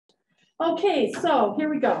Okay, so here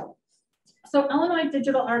we go. So Illinois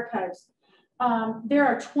Digital Archives. There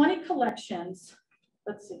are 20 collections.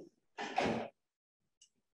 Let's see.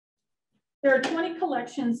 There are 20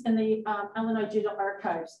 collections in the Illinois Digital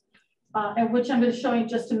Archives, and which I'm going to show you in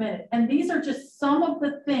just a minute. And these are just some of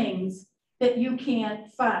the things that you can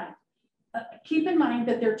find. Keep in mind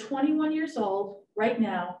that they're 21 years old right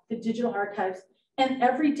now, the digital archives, and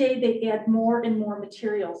every day they add more and more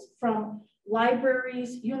materials from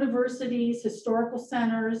libraries, universities, historical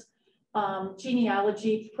centers,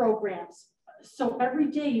 genealogy programs. So every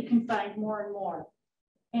day you can find more and more.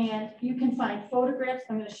 And you can find photographs.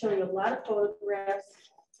 I'm going to show you a lot of photographs.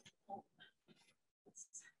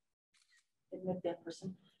 Admit that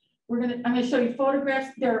person. I'm going to show you photographs.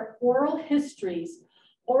 There are oral histories,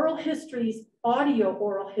 audio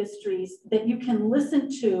oral histories that you can listen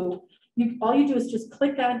to. All you do is just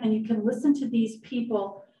click on and you can listen to these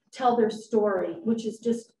people tell their story, which is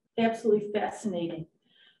just absolutely fascinating.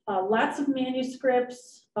 Lots of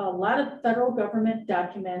manuscripts, a lot of federal government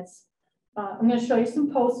documents. I'm going to show you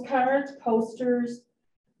some postcards, posters,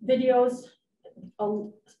 videos.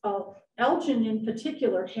 Elgin in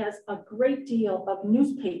particular has a great deal of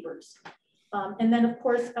newspapers. And then of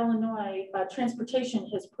course, Illinois Transportation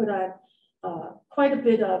has put on quite a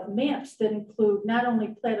bit of maps that include not only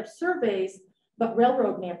plat of surveys, but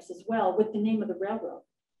railroad maps as well with the name of the railroad.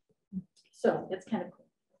 So it's kind of cool.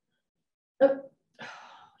 Oh,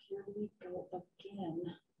 here we go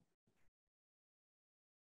again.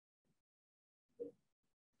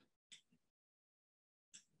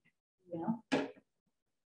 Yeah.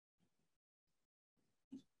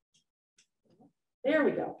 There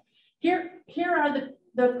we go. Here are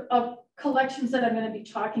the collections that I'm going to be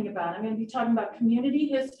talking about. I'm going to be talking about community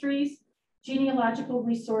histories, genealogical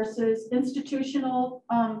resources, institutional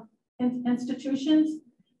institutions,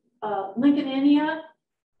 Lincolniana,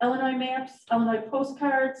 Illinois maps, Illinois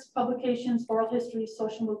postcards, publications, oral history,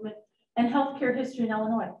 social movement, and healthcare history in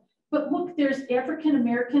Illinois. But look, there's African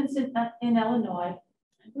Americans in Illinois.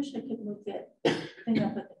 I wish I could move that thing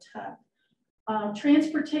up at the top.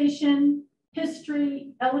 Transportation,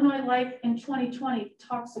 history, Illinois Life in 2020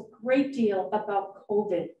 talks a great deal about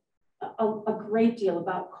COVID, a great deal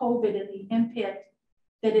about COVID and the impact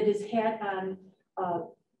that it has had on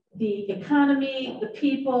the economy, the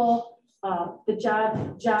people, the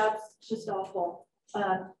jobs, just awful.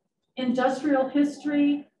 Industrial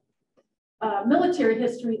history, military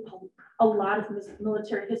history, a lot of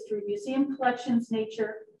military history, museum collections,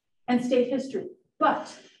 nature, and state history.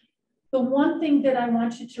 But the one thing that I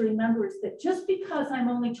want you to remember is that just because I'm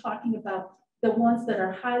only talking about the ones that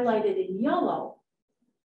are highlighted in yellow,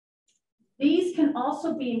 these can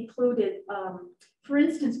also be included. For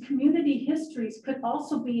instance, community histories could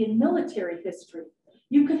also be in military history.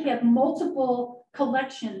 You could have multiple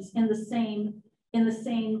collections in the same,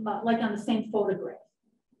 like on the same photograph.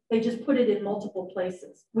 They just put it in multiple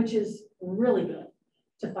places, which is really good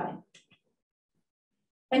to find.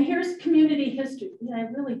 And here's community history. I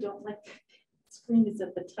really don't like the screen is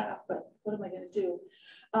at the top, but what am I going to do?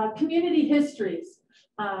 Community histories.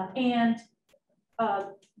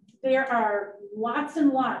 There are lots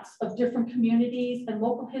and lots of different communities and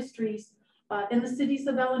local histories in the cities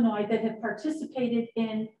of Illinois that have participated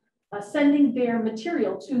in sending their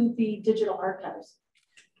material to the digital archives.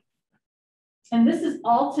 And this is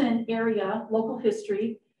Alton area local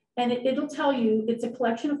history, and it'll tell you it's a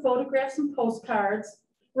collection of photographs and postcards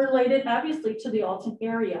related obviously to the Alton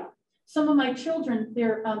area. Some of my children,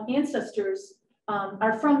 their ancestors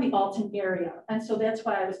are from the Alton area, and so that's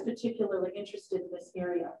why I was particularly interested in this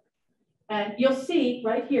area. And you'll see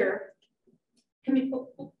right here,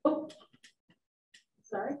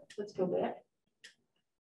 sorry, let's go back.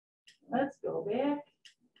 Let's go back.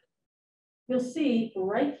 You'll see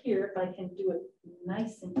right here, if I can do it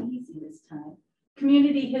nice and easy this time,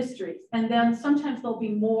 community histories. And then sometimes there'll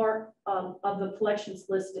be more of the collections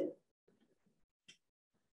listed.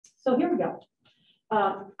 So here we go.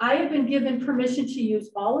 I have been given permission to use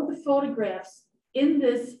all of the photographs in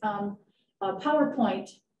this PowerPoint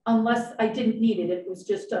unless I didn't need it. It was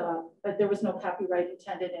just, there was no copyright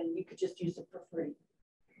intended and you could just use it for free.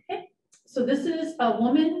 Okay, so this is a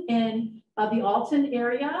woman in the Alton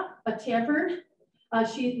area, a tavern.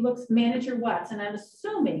 She looks Manager Watts, and I'm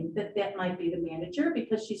assuming that that might be the manager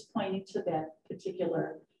because she's pointing to that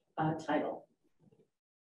particular title.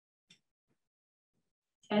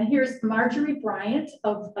 And here's Marjorie Bryant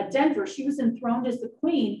of Denver. She was enthroned as the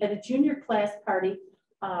queen at a junior class party.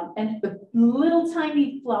 And the little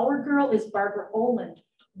tiny flower girl is Barbara Oland.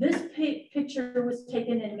 This picture was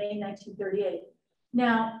taken in May 1938.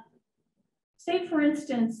 Now, say for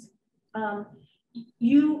instance,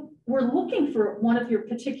 you we're looking for one of your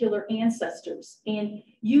particular ancestors. And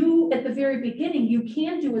you, at the very beginning, you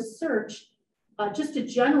can do a search, just a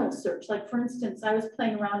general search. Like for instance, I was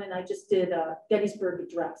playing around and I just did a Gettysburg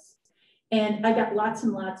Address. And I got lots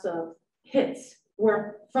and lots of hits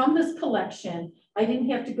where from this collection, I didn't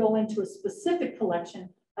have to go into a specific collection.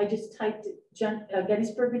 I just typed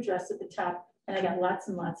Gettysburg Address at the top and I got lots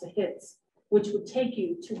and lots of hits, which would take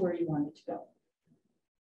you to where you wanted to go.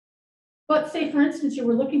 But say, for instance, you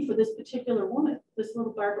were looking for this particular woman, this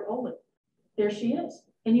little Barbara Olin. There she is.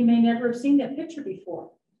 And you may never have seen that picture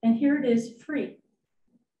before. And here it is, free.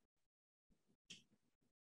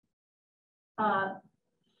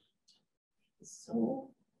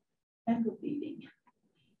 So aggravating.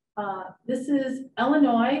 This is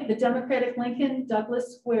Illinois, the Democratic Lincoln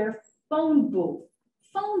Douglas Square phone booth.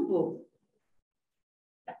 Phone booth.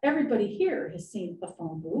 Everybody here has seen a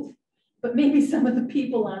phone booth, but maybe some of the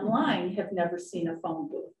people online have never seen a phone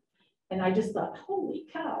booth. And I just thought, holy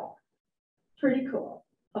cow, pretty cool.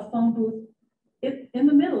 A phone booth in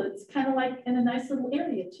the middle. It's kind of like in a nice little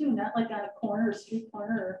area too, not like on a corner or street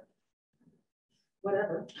corner or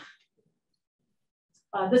whatever.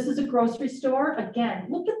 This is a grocery store. Again,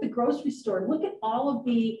 look at the grocery store. Look at all of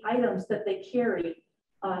the items that they carry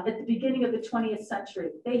at the beginning of the 20th century.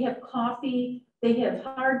 They have coffee, they have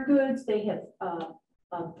hard goods, they have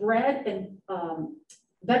bread and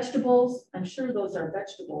vegetables. I'm sure those are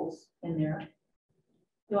vegetables in there.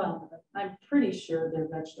 Well, I'm pretty sure they're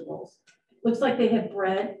vegetables. Looks like they have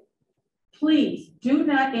bread. Please do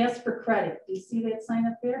not ask for credit. Do you see that sign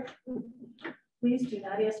up there? Please do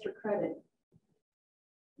not ask for credit.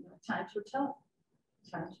 Times were tough.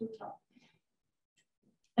 Times were tough.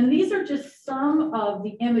 And these are just some of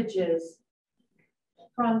the images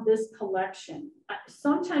from this collection.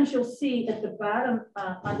 Sometimes you'll see at the bottom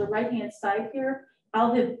on the right-hand side here,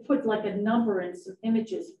 I'll have put like a number in some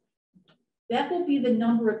images. That will be the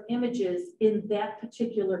number of images in that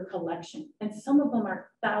particular collection. And some of them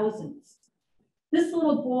are thousands. This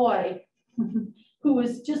little boy who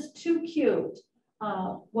is just too cute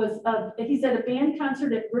he's at a band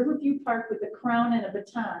concert at Riverview Park with a crown and a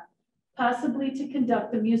baton, possibly to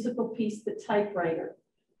conduct the musical piece, The Typewriter,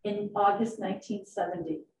 in August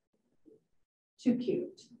 1970. Too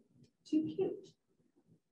cute, too cute.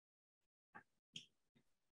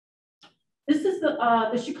 This is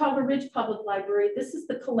the Chicago Ridge Public Library. This is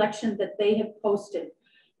the collection that they have posted.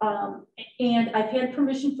 And I've had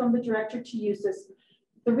permission from the director to use this.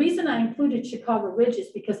 The reason I included Chicago Ridge is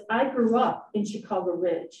because I grew up in Chicago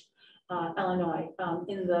Ridge, Illinois,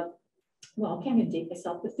 in the, well, I can't even date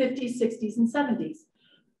myself, the 50s, 60s, and 70s.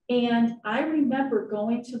 And I remember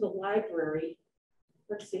going to the library.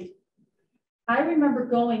 Let's see. I remember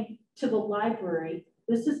going to the library.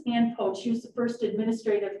 This is Ann Poach. She was the first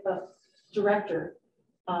administrative director.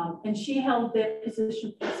 And she held that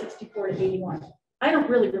position from 64 to 81. I don't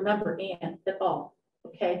really remember Ann at all,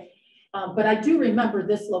 okay? But I do remember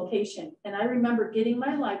this location. And I remember getting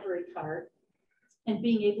my library card and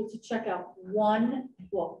being able to check out one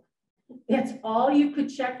book. That's all you could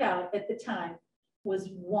check out at the time was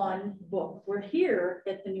one book. We're here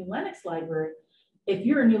at the New Lenox Library. If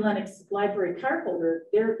you're a New Lenox Library card holder,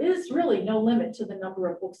 there is really no limit to the number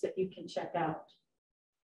of books that you can check out.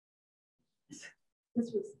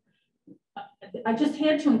 This was, I just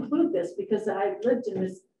had to include this because I lived in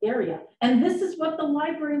this area. And this is what the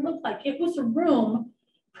library looked like. It was a room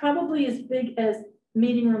probably as big as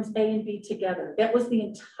meeting rooms A and B together. That was the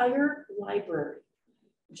entire library.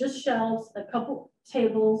 Just shelves, a couple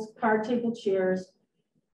tables, card table chairs.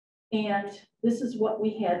 And this is what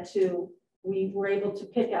we were able to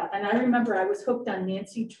pick out. And I remember I was hooked on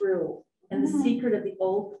Nancy Drew and The Secret of the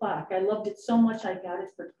Old Clock. I loved it so much I got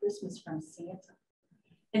it for Christmas from Santa.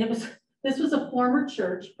 And this was a former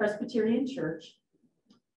church, Presbyterian church.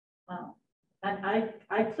 And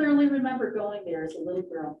I clearly remember going there as a little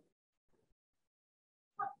girl.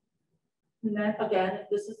 And then again,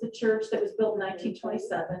 this is the church that was built in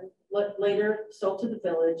 1927, later sold to the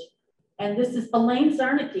village. And this is Elaine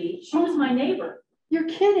Zarnicki. She was my neighbor. You're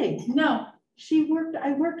kidding. No.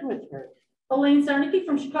 I worked with her. Elaine Zarnicki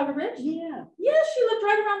from Chicago Ridge? Yeah. Yeah, she lived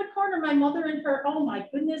right around the corner. My mother and her, oh my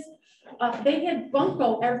goodness. They had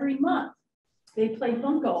bunco every month. They played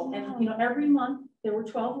bunco. And you know, every month there were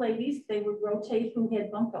 12 ladies. They would rotate who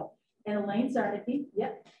had bunco. And Elaine Zarnicki,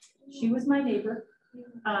 yep, she was my neighbor.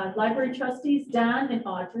 Library trustees, Don and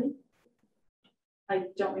Audrey. I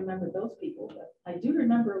don't remember those people, but I do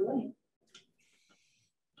remember Elaine.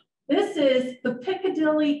 This is the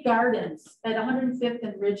Piccadilly Gardens at 105th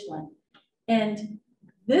and Ridgeland. And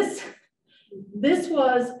this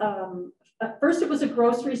was at first it was a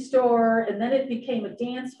grocery store, and then it became a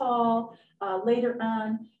dance hall later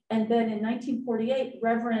on. And then in 1948,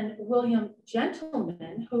 Reverend William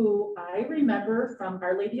Gentleman, who I remember from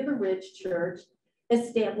Our Lady of the Ridge Church,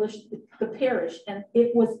 established the parish, and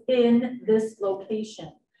it was in this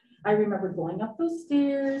location. I remember going up those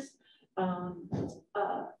stairs,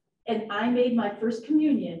 and I made my first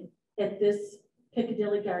communion at this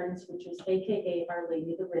Piccadilly Gardens, which was AKA Our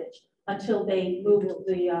Lady of the Ridge, until they moved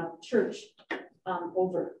the church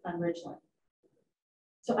over on Ridgeland.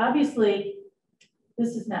 So obviously,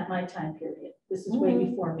 this is not my time period. This is way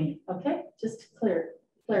before me, okay? Just to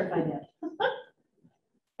clarify that.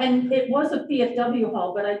 And it was a VFW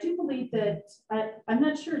hall, but I do believe that, I'm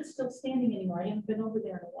not sure it's still standing anymore. I haven't been over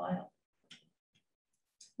there in a while.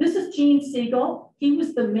 This is Gene Siegel. He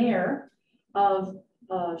was the mayor of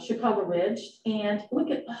Chicago Ridge. And look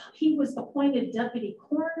at, he was appointed deputy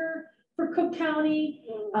coroner for Cook County.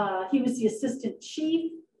 He was the assistant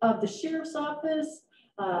chief of the sheriff's office.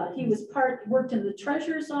 He was worked in the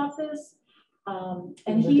treasurer's office.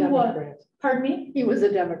 And he was, pardon me? He was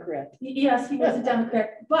a Democrat. Yes, he was a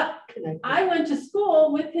Democrat, but I went to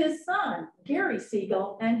school with his son, Gary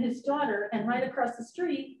Siegel, and his daughter, and right across the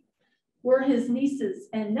street were his nieces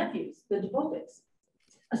and nephews, the DeVovics.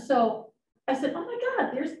 So I said, oh my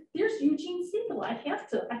God, there's Eugene Siegel. I have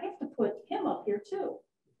to put him up here too.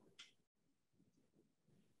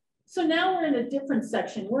 So now we're in a different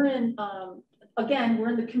section. We're in, again, we're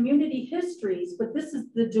in the community histories, but this is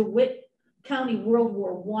the DeWitt County World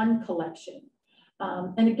War I collection.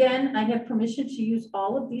 And again, I have permission to use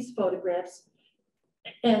all of these photographs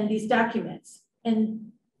and these documents.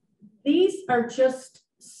 And these are just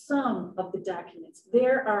some of the documents.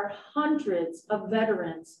 There are hundreds of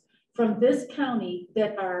veterans from this county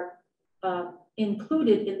that are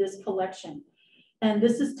included in this collection. And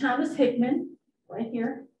this is Thomas Hickman right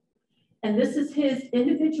here. And this is his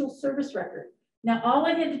individual service record. Now, all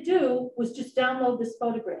I had to do was just download this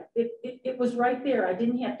photograph. It was right there. I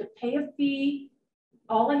didn't have to pay a fee.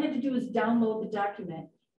 All I had to do is download the document.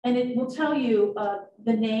 And it will tell you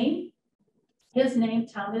the name, his name,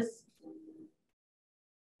 Thomas,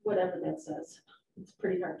 whatever that says. It's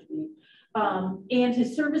pretty hard to read. And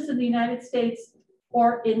his service in the United States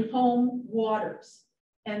or in home waters.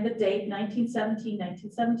 And the date, 1917,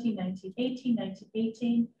 1917, 1918,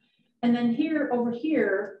 1918. And then here, over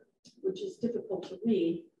here, which is difficult to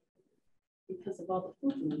read because of all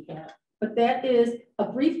the food we have, but that is a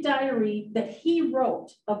brief diary that he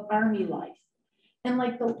wrote of Army life. And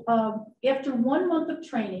like after 1 month of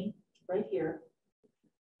training, right here,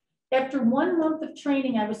 after 1 month of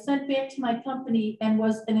training, I was sent back to my company and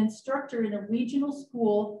was an instructor in a regional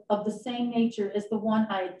school of the same nature as the one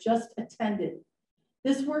I had just attended.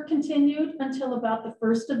 This work continued until about the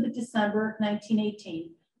 1st of December,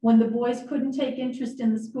 1918, when the boys couldn't take interest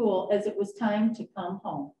in the school as it was time to come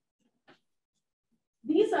home.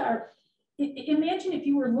 These are, imagine if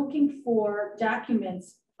you were looking for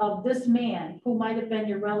documents of this man who might have been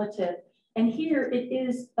your relative, and here it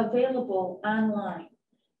is available online.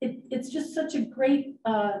 It's just such a great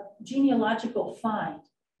genealogical find.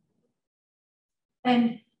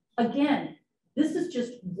 And again, this is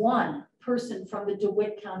just one person from the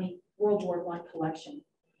DeWitt County World War I collection.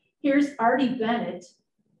 Here's Artie Bennett.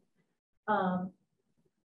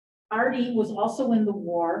 Artie was also in the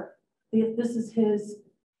war. This is his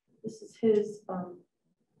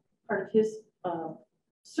part of his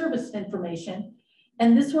service information.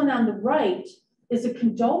 And this one on the right is a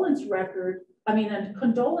condolence record, a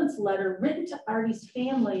condolence letter written to Artie's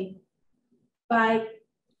family by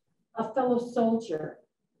a fellow soldier.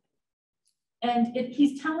 And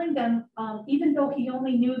he's telling them, even though he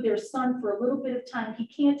only knew their son for a little bit of time, he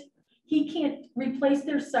can't replace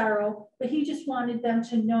their sorrow, but he just wanted them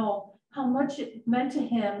to know how much it meant to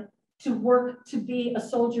him to work to be a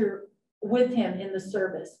soldier with him in the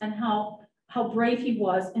service and how brave he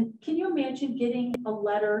was. And can you imagine getting a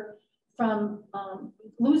letter from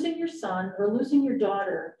losing your son or losing your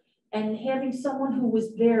daughter and having someone who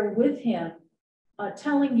was there with him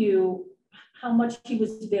telling you how much he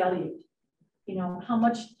was valued, you know, how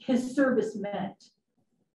much his service meant.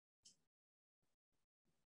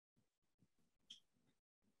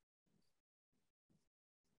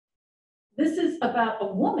 This is about a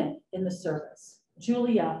woman in the service,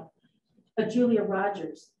 Julia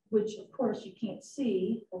Rogers, which of course you can't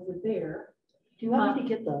see over there. Do you want me to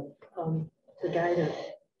get the guy to?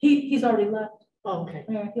 He's already left. Oh, okay.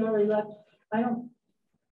 Yeah, he already left. I don't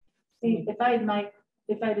see if I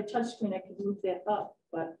had a touch screen, I could move that up,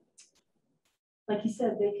 but like he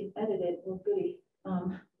said, they can edit it. Oh, goody.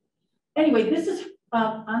 Anyway, this is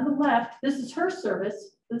on the left. This is her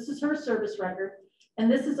service This is her service record. And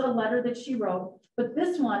this is a letter that she wrote. But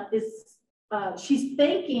this one is, she's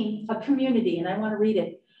thanking a community, and I want to read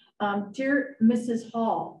it. Dear Mrs.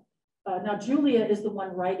 Hall, now Julia is the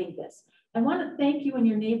one writing this. I want to thank you and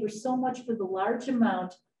your neighbors so much for the large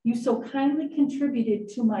amount you so kindly contributed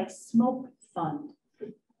to my smoke fund.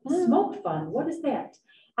 Smoke fund, what is that?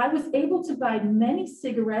 I was able to buy many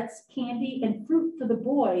cigarettes, candy, and fruit for the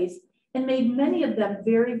boys and made many of them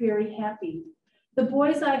very, very happy. The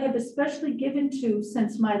boys I have especially given to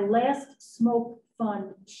since my last smoke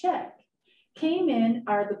fund check came in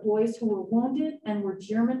are the boys who were wounded and were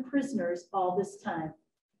German prisoners all this time.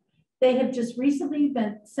 They have just recently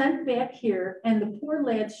been sent back here, and the poor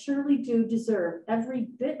lads surely do deserve every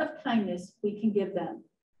bit of kindness we can give them.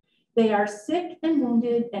 They are sick and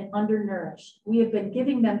wounded and undernourished. We have been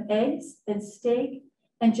giving them eggs and steak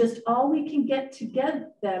and just all we can get to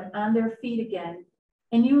get them on their feet again.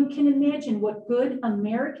 And you can imagine what good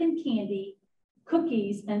American candy,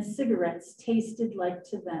 cookies, and cigarettes tasted like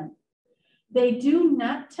to them. They do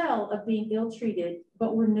not tell of being ill-treated,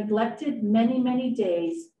 but were neglected many, many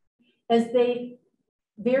days as they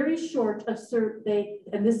very short of,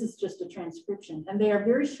 and this is just a transcription, and they are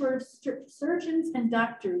very short of surgeons and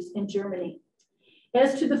doctors in Germany.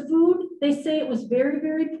 As to the food, they say it was very,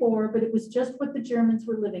 very poor, but it was just what the Germans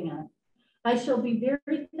were living on. I shall be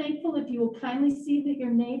very thankful if you will kindly see that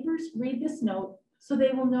your neighbors read this note so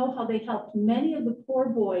they will know how they helped many of the poor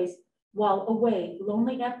boys while away,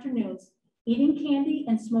 lonely afternoons, eating candy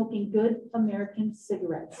and smoking good American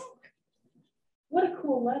cigarettes. What a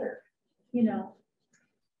cool letter, you know.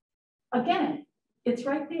 Again, it's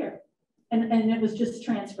right there. And it was just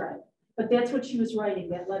transcribed. But that's what she was writing.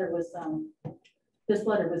 That letter was, this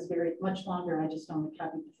letter was very much longer. I just only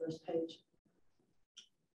copied the first page.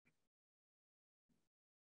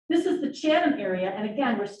 This is the Chatham area. And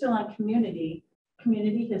again, we're still on community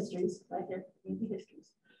histories, right there, community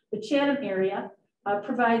histories. The Chatham area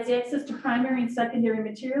provides access to primary and secondary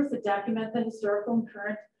materials that document the historical and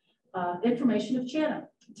current information of Chatham,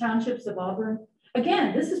 townships of Auburn.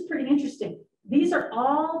 Again, this is pretty interesting. These are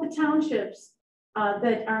all the townships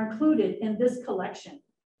that are included in this collection.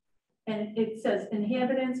 And it says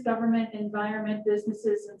inhabitants, government, environment,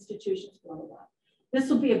 businesses, institutions, blah, blah, blah. This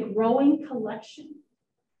will be a growing collection.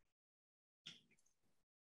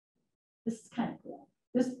 This is kind of cool.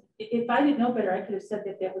 This, if I didn't know better, I could have said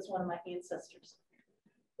that that was one of my ancestors.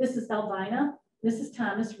 This is Elvina. Mrs.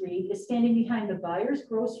 Thomas Reed is standing behind the buyer's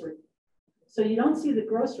grocery. So you don't see the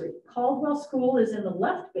grocery. Caldwell School is in the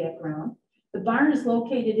left background. The barn is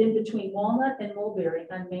located in between Walnut and Mulberry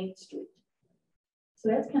on Main Street. So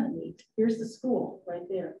that's kind of neat. Here's the school right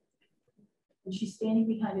there. And she's standing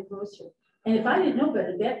behind the grocery. And if I didn't know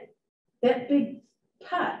better, that big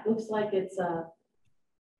pot looks like it's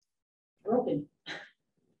broken.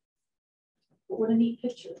 But what a neat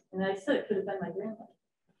picture. And I said it could have been my grandmother.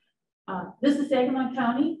 This is Sangamon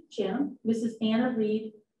County, Chatham. Mrs. Anna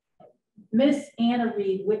Reed. Miss Anna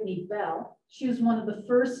Reed Whitney Bell. She was one of the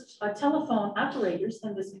first telephone operators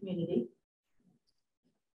in this community.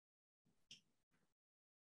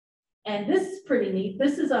 And this is pretty neat.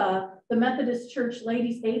 This is the Methodist Church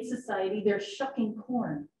Ladies Aid Society. They're shucking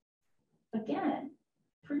corn. Again,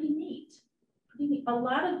 pretty neat. Pretty neat. A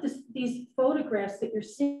lot of these photographs that you're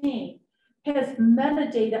seeing has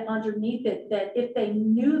metadata underneath it that if they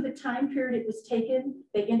knew the time period it was taken,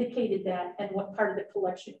 they indicated that and what part of the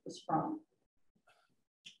collection it was from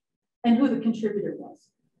and who the contributor was.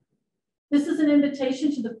 This is an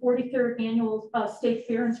invitation to the 43rd Annual State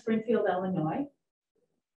Fair in Springfield, Illinois.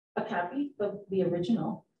 A copy of the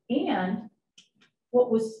original and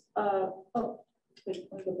what was, oh, wait,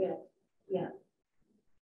 let me go back. Yeah,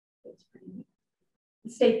 that's pretty neat.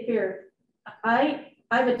 The State Fair.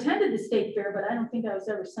 I've attended the State Fair, but I don't think I was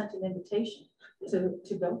ever sent an invitation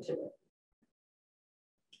to go to it.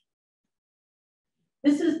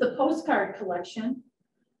 This is the postcard collection.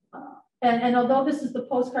 And although this is the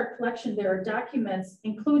postcard collection, there are documents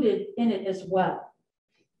included in it as well.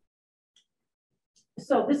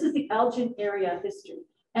 So this is the Elgin area history.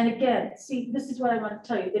 And again, see, this is what I want to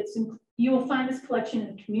tell you. You will find this collection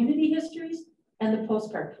in community histories and the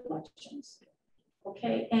postcard collections.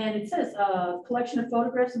 Okay, and it says a collection of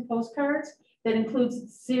photographs and postcards that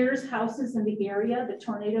includes Sears houses in the area, the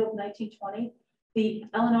tornado of 1920, the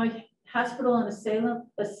Illinois Hospital and Asylum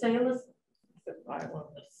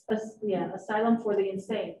for the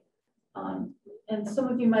insane. And some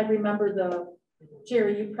of you might remember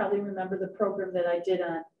Jerry, you probably remember the program that I did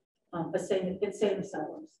on insane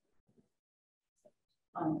asylums.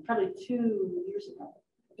 Probably 2 years ago,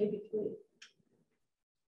 maybe 3.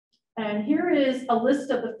 And here is a list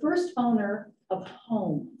of the first owner of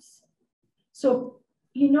homes. So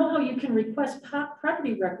you know how you can request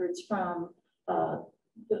property records from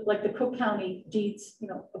like the Cook County deeds, you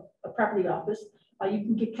know, a property office. You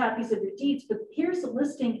can get copies of your deeds, but here's a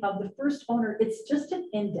listing of the first owner. It's just an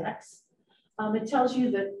index. It tells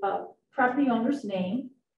you the property owner's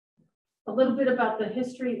name, a little bit about the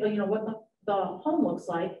history, you know, what the home looks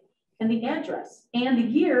like, and the address, and the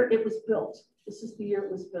year it was built. This is the year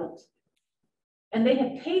it was built. And they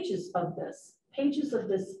have pages of this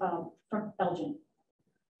from Elgin.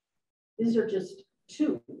 These are just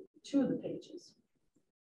two of the pages.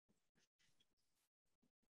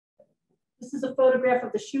 This is a photograph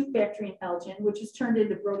of the shoe factory in Elgin, which was turned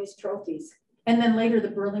into Brody's Trophies. And then later the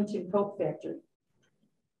Burlington Coat Factory,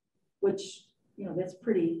 which, you know, that's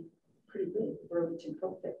pretty big, the Burlington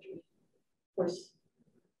Coat Factory. Of course,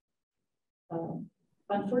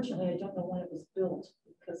 unfortunately, I don't know when it was built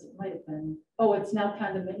because it might have been, oh, it's now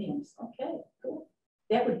condominiums. Okay, cool.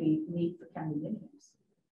 That would be neat for condominiums.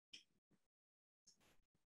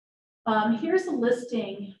 Here's a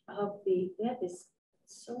listing of that is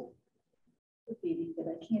so pretty that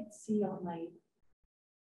I can't see on my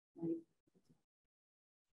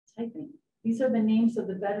typing. These are the names of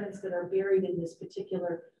the veterans that are buried in this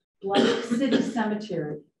particular Blythe City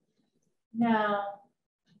Cemetery. Now,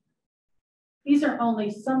 these are only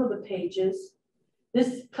some of the pages.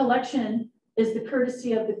 This collection is the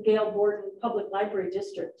courtesy of the Gail Borden Public Library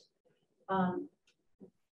District.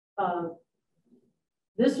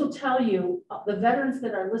 This will tell you the veterans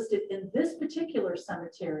that are listed in this particular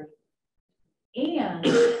cemetery. And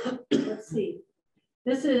let's see,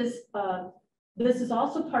 this is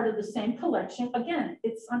also part of the same collection. Again,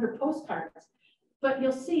 it's under postcards, but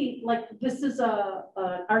you'll see, like, this is an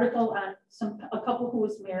article on a couple who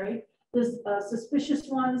was married. This suspicious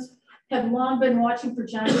ones have long been watching for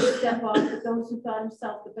Johnny to step off, but those who thought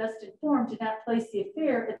himself the best informed did not place the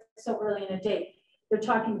affair at so early in a date. They're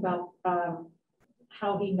talking about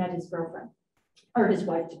how he met his girlfriend or his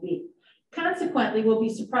wife to be. Consequently, we'll be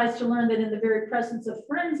surprised to learn that in the very presence of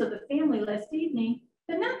friends of the family last evening,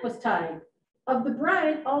 the knot was tied. Of the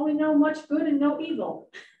bride, all we know much good and no evil.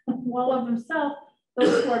 While of himself,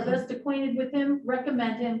 those who are best acquainted with him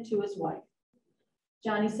recommend him to his wife.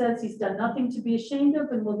 Johnny says he's done nothing to be ashamed of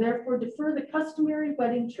and will therefore defer the customary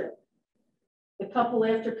wedding trip. The couple,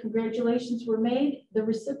 after congratulations were made, the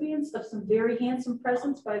recipients of some very handsome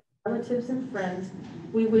presents by relatives and friends,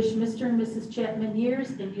 we wish Mr. and Mrs. Chapman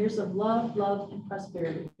years and years of love, and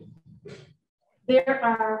prosperity. There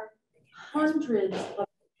are hundreds of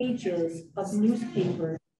pages of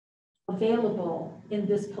newspapers available in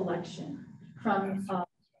this collection from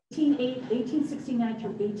 1869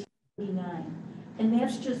 through 1889. And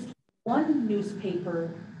that's just one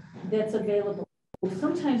newspaper that's available.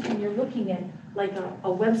 Sometimes when you're looking at like a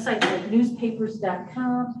website like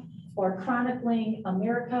newspapers.com or Chronicling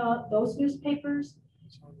America, those newspapers,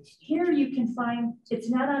 here you can find, it's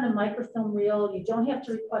not on a microfilm reel. You don't have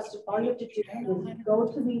to request it. All you have to do is go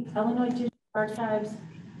to the Illinois Digital Archives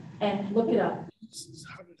and look it up.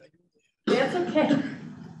 That's okay.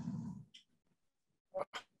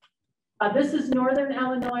 This is Northern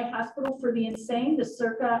Illinois Hospital for the Insane, the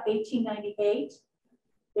circa 1898.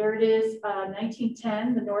 There it is,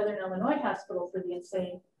 1910, the Northern Illinois Hospital for the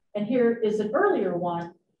Insane. And here is an earlier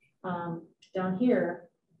one down here,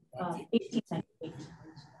 1898.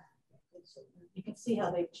 You can see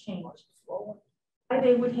how they've changed.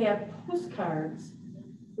 They would have postcards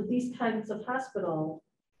with these kinds of hospital.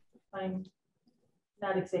 I'm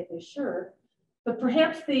not exactly sure, but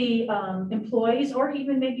perhaps the employees or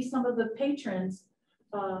even maybe some of the patrons,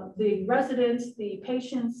 the residents, the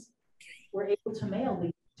patients were able to mail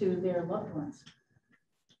these to their loved ones.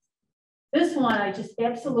 This one I just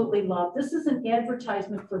absolutely love. This is an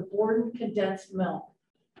advertisement for Borden condensed milk.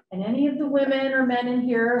 And any of the women or men in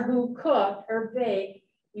here who cook or bake,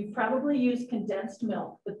 you probably use condensed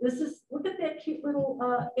milk. But this is, look at that cute little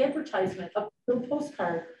advertisement, a little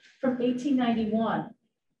postcard from 1891.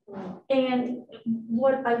 And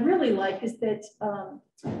what I really like is that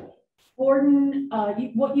Borden,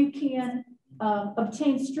 what you can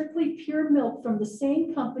obtain strictly pure milk from the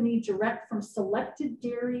same company, direct from selected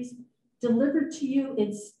dairies, delivered to you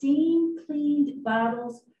in steam cleaned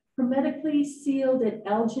bottles, hermetically sealed at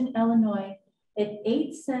Elgin, Illinois, at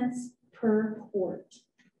 8 cents per quart.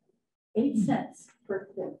 8 cents per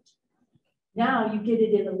quart. Now you get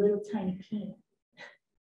it in a little tiny can.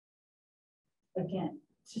 Again,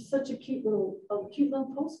 it's just such a cute little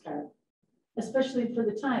postcard, especially for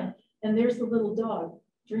the time. And there's the little dog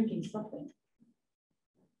drinking something.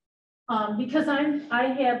 Because I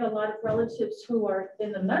have a lot of relatives who are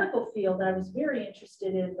in the medical field, I was very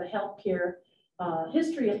interested in the healthcare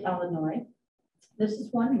history of Illinois. This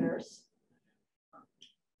is one nurse.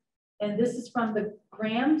 And this is from the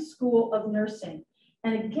Graham School of Nursing.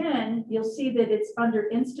 And again, you'll see that it's under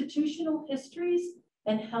institutional histories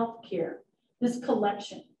and healthcare, this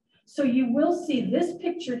collection. So you will see this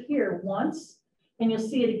picture here once, and you'll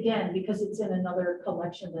see it again because it's in another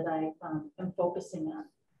collection that I am focusing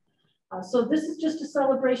on. So this is just a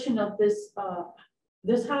celebration of this,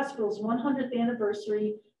 this hospital's 100th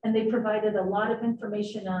anniversary, and they provided a lot of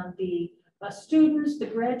information on the students, the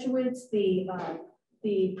graduates, the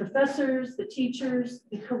professors, the teachers,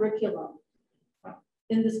 the curriculum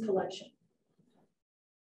in this collection.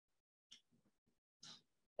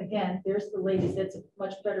 Again, there's the ladies. That's a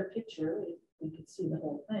much better picture. We could see the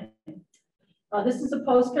whole thing. This is a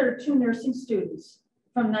postcard of 2 nursing students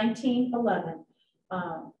from 1911.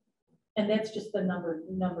 And that's just the number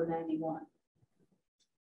 91.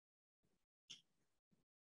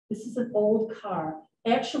 This is an old car.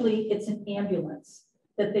 Actually, it's an ambulance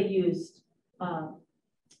that they used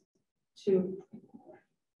to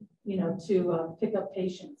pick up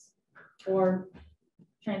patients or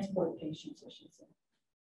transport patients, I should say.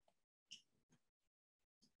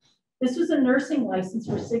 This was a nursing license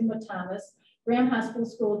for Sigma Thomas, Graham Hospital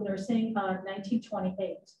School of Nursing,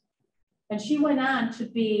 1928. And she went on to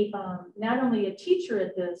be not only a teacher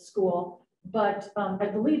at the school, but I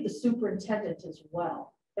believe the superintendent as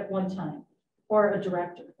well at one time, or a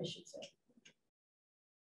director, I should say.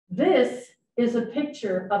 This is a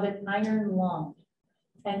picture of an iron lung.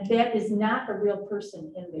 And that is not a real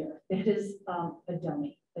person in there. It is a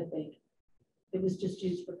dummy that it was just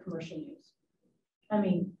used for commercial use. I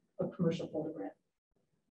mean, a commercial photograph.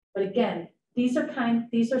 But again, these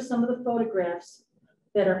are some of the photographs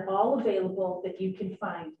that are all available that you can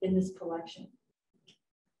find in this collection.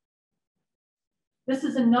 This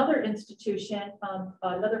is another institution,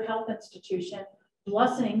 another health institution,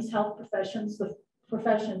 Blessings Health Professions,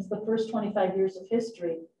 the first 25 years of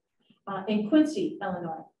history in Quincy,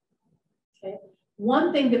 Illinois. Okay.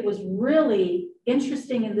 One thing that was really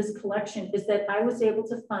interesting in this collection is that I was able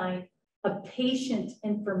to find a patient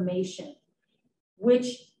information,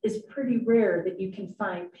 which is pretty rare that you can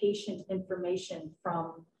find patient information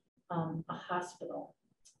from a hospital.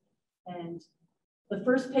 And the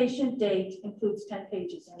first patient date includes 10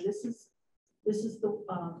 pages, and this is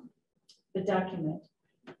the document.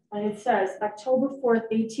 And it says, October 4th,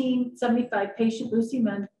 1875, patient Lucy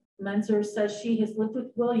Menzer says she has lived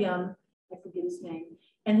with William, I forget his name,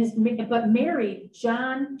 but married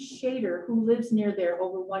John Shader, who lives near there,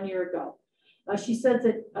 over 1 year ago. She says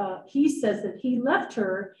that he says that he left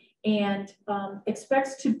her and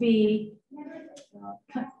expects to be,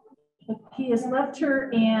 he has left her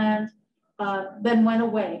and then went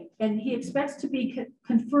away. And he expects to be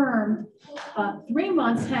confirmed 3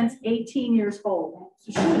 months, hence 18 years old.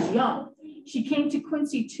 So she was young. She came to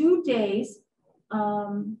Quincy 2 days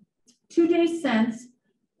since,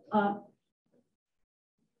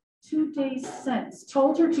 2 days since,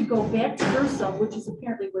 told her to go back to Ursa, which is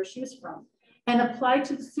apparently where she was from, and applied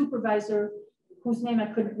to the supervisor, whose name I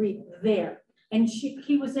couldn't read, there. And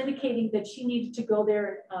he was indicating that she needed to go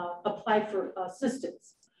there and apply for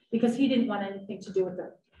assistance because he didn't want anything to do with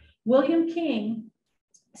her. William King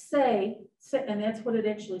and that's what it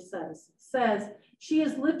actually says she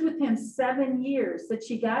has lived with him 7 years, that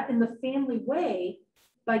she got in the family way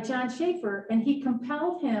by John Schaefer, and he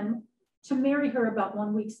compelled him to marry her about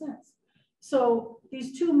 1 week since. So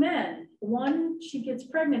these 2 men, one she gets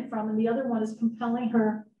pregnant from, and the other one is compelling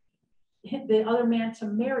her, the other man, to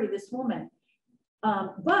marry this woman.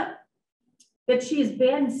 But that she is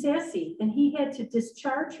bad and sassy, and he had to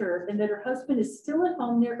discharge her, and that her husband is still at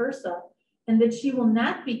home near Ursa, and that she will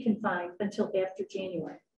not be confined until after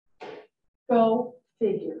January. Go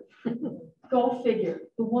figure. Go figure.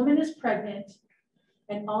 The woman is pregnant,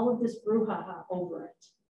 and all of this brouhaha over it.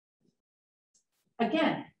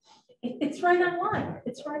 Again, it's right online.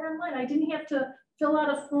 It's right online. I didn't have to fill out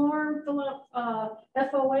a form, fill out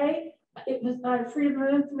FOA. It was freedom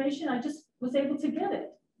of information. I just was able to get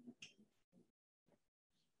it.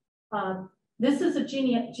 This is a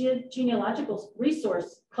genealogical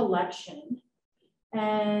resource collection.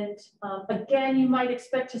 And again, you might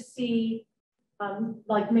expect to see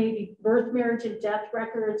like maybe birth, marriage, and death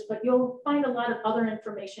records, but you'll find a lot of other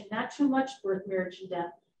information, not too much birth, marriage, and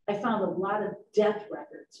death. I found a lot of death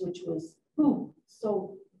records, which was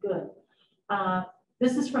so good.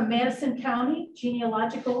 This is from Madison County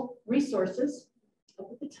Genealogical Resources, up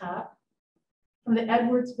at the top, from the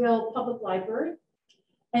Edwardsville Public Library.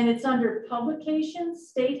 And it's under Publications,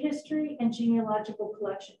 State History, and Genealogical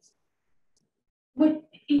Collections.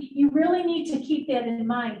 You really need to keep that in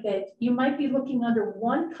mind, that you might be looking under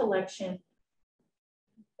one collection,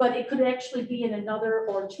 but it could actually be in another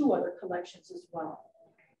or two other collections as well.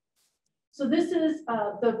 So this is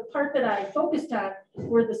the part that I focused on,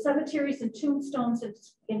 were the cemeteries and tombstones and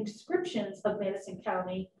inscriptions of Madison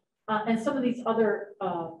County, and some of these other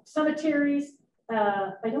cemeteries.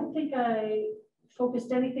 I don't think I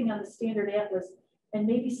focused anything on the standard atlas, and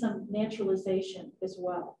maybe some naturalization as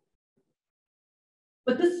well.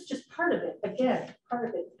 But this is just part of it, again, part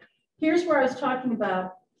of it. Here's where I was talking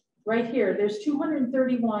about, right here, there's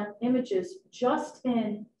 231 images just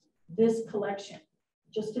in this collection,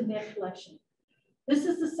 just in that collection. This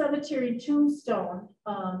is the cemetery and tombstone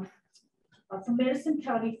from Madison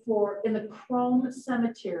County in the Crome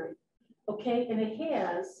Cemetery, okay? And it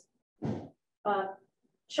has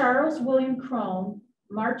Charles William Crome,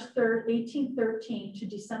 March 3rd, 1813 to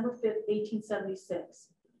December 5th, 1876.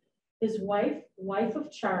 His wife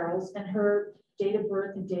of Charles, and her date of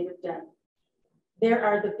birth and date of death. There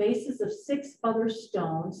are the bases of 6 other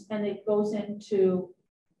stones, and it goes into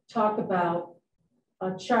talk about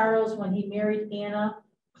Charles when he married Anna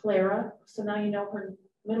Clara. So now you know her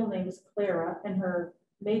middle name is Clara and her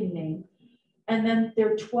maiden name. And then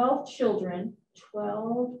there are 12 children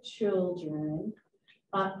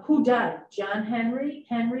who died. John Henry,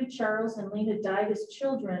 Charles, and Lena died as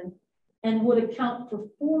children and would account for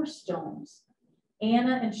 4 stones.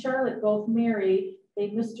 Anna and Charlotte both married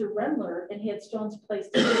a Mr. Rendler and had stones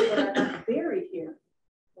placed here but are not buried here.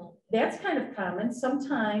 That's kind of common.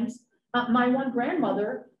 Sometimes, my one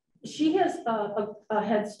grandmother, she has a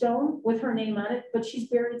headstone with her name on it, but she's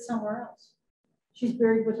buried somewhere else. She's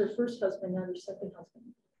buried with her first husband, not her second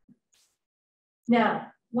husband.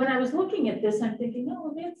 Now, when I was looking at this, I'm thinking,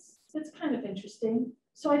 oh, that's kind of interesting.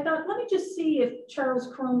 So I thought, let me just see if Charles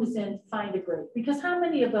Crome is in Find a Grave, because how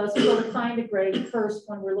many of us go to Find a Grave first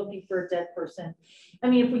when we're looking for a dead person? I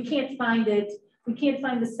mean, if we can't find it, we can't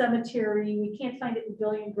find the cemetery, we can't find it in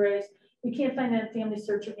billion graves, we can't find it in Family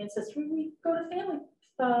Search or Ancestry, we go to Family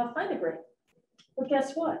Find a Grave. Well,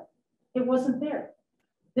 guess what? It wasn't there.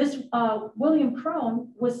 This William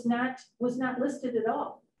Crome was not listed at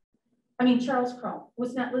all. I mean, Charles Crome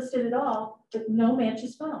was not listed at all, but no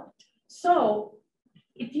matches found. So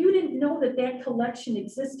if you didn't know that that collection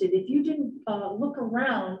existed, if you didn't look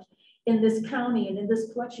around in this county and in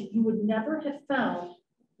this collection, you would never have found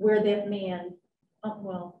where that man,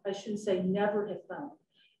 well, I shouldn't say never have found.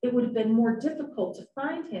 It would have been more difficult to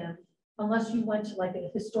find him unless you went to like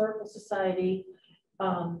a historical society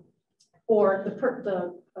or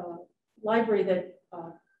the library that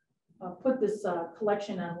put this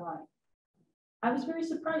collection online. I was very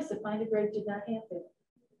surprised that Find a Grave did not have it.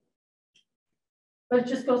 But it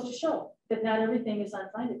just goes to show that not everything is on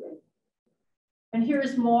Find a Grave. And here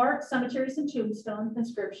is more cemeteries and tombstone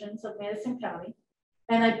inscriptions of Madison County.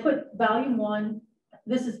 And I put volume 1,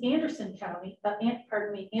 this is Anderson County,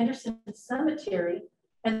 Anderson Cemetery,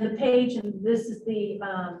 and the page, and this is the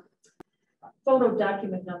photo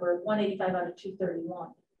document number 185 out of 231.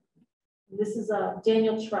 This is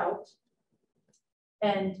Daniel Trout.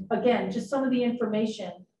 And again, just some of the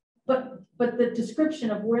information, but the description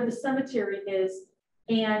of where the cemetery is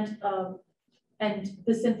and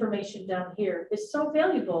this information down here is so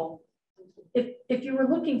valuable. If you were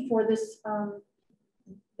looking for this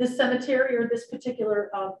this cemetery or this particular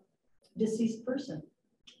deceased person.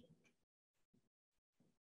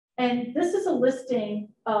 And this is a listing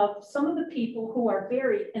of some of the people who are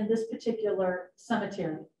buried in this particular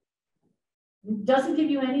cemetery. Doesn't give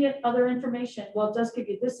you any other information. Well, it does give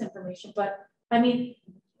you this information, but I mean,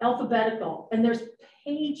 alphabetical. And there's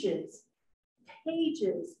pages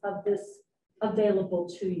of this available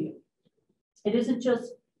to you. It isn't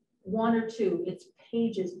just 1 or 2, it's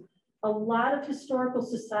pages. A lot of historical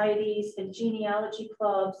societies and genealogy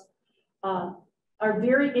clubs are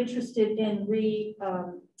very interested in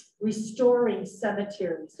restoring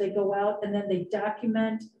cemeteries. They go out and then they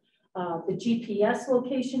document the GPS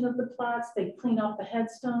location of the plots. They clean off the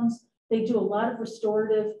headstones. They do a lot of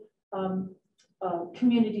restorative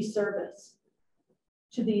community service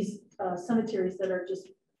to these cemeteries that are just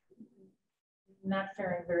not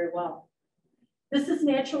faring very well. This is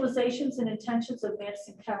Naturalizations and Intentions of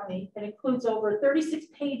Madison County. It includes over 36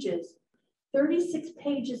 pages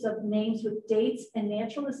of names with dates and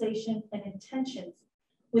naturalization and intentions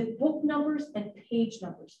with book numbers and page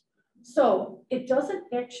numbers. So it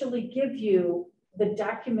doesn't actually give you the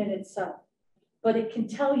document itself, but it can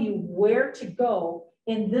tell you where to go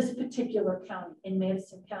in this particular county, in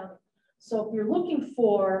Madison County. So if you're looking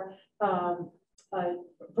for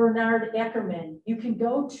Bernard Ackerman, you can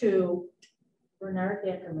go to Bernard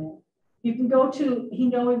Ackerman, You can go to, he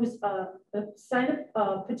was signed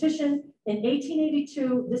a petition in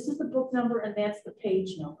 1882. This is the book number and that's the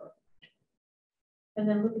page number. And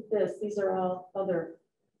then look at this. These are all other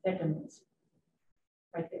acronyms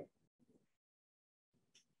right there.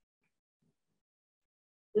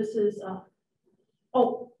 This is, I'm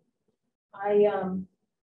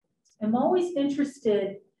always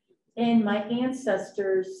interested in my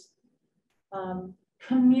ancestors'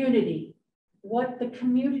 community, what the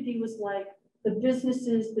community was like, the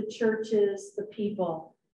businesses, the churches, the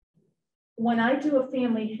people. When I do a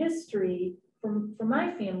family history for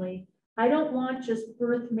my family, I don't want just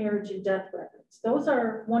birth, marriage, and death records. Those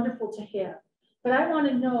are wonderful to have, but I want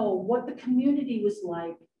to know what the community was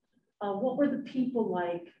like, what were the people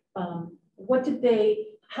like, how did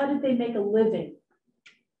they make a living?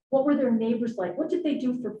 What were their neighbors like? What did they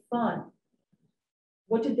do for fun?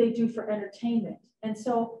 What did they do for entertainment? And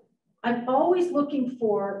so I'm always looking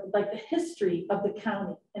for like the history of the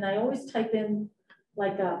county. And I always type in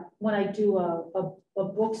like when I do a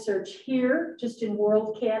book search here, just in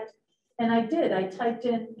WorldCat. And I typed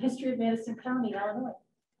in History of Madison County, Illinois.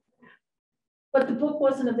 But the book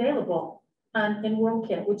wasn't available in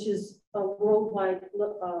WorldCat, which is a worldwide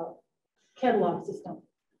catalog system.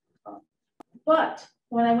 But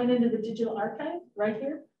when I went into the digital archive right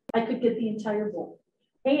here, I could get the entire book.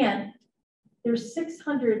 And there's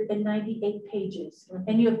 698 pages,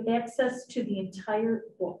 and you have access to the entire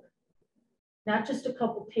book, not just a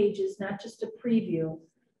couple pages, not just a preview.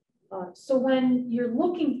 So when you're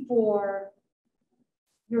looking for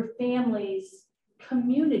your family's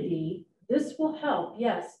community, this will help,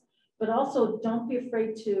 yes, but also don't be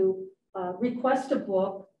afraid to request a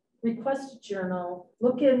book, request a journal,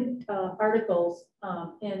 look in articles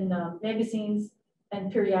in magazines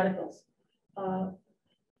and periodicals,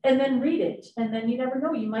 and then read it. And then you never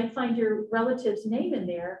know, you might find your relative's name in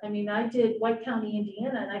there. I mean, I did White County,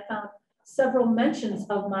 Indiana, and I found several mentions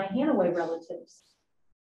of my Hanaway relatives.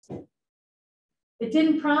 It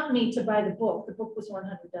didn't prompt me to buy the book. The book was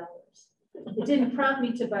 $100. It didn't prompt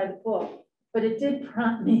me to buy the book, but it did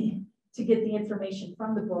prompt me to get the information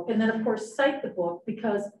from the book. And then of course, cite the book,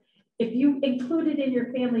 because if you include it in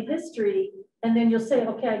your family history, and then you'll say,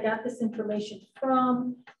 okay, I got this information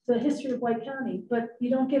from the history of White County, but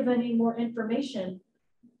you don't give any more information,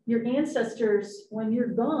 your ancestors, when you're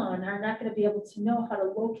gone, are not going to be able to know how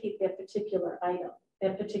to locate that particular item,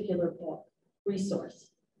 that particular book,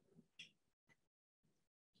 resource.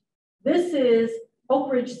 This is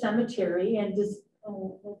Oak Ridge Cemetery, and this,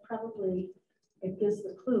 well, probably it gives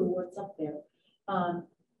the clue what's up there.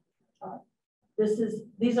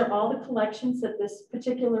 These are all the collections that this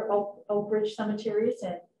particular Oak Ridge Cemetery is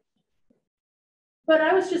in. But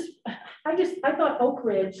I thought Oak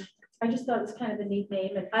Ridge, I just thought it was kind of a neat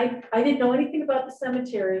name, and I didn't know anything about the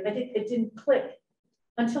cemetery. It didn't click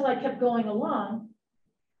until I kept going along,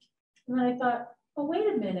 and then I thought, oh, wait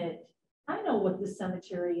a minute, I know what this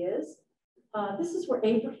cemetery is. This is where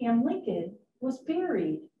Abraham Lincoln was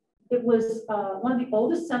buried. It was one of the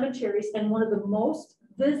oldest cemeteries and one of the most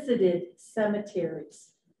visited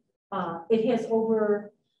cemeteries. It has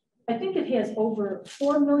over, I think it has over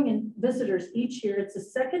 4 million visitors each year. It's the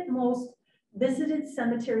second most visited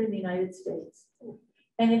cemetery in the United States.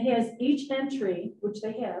 And it has each entry, which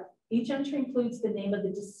they have, each entry includes the name of the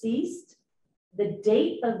deceased, the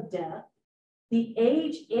date of death, the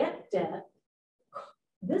age at death.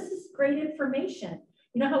 This is great information.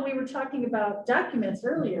 You know how we were talking about documents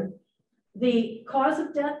earlier? The cause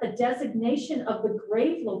of death, a designation of the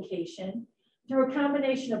grave location through a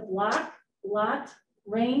combination of block, lot,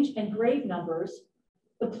 range, and grave numbers,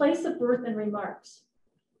 the place of birth and remarks.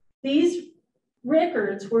 These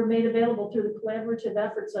records were made available through the collaborative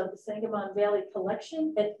efforts of the Sangamon Valley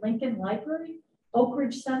Collection at Lincoln Library, Oak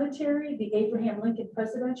Ridge Cemetery, the Abraham Lincoln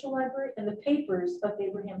Presidential Library, and the papers of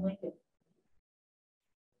Abraham Lincoln.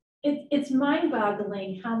 It's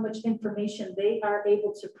mind-boggling how much information they are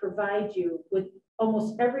able to provide you with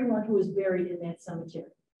almost everyone who is buried in that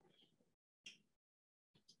cemetery.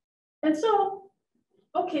 And so,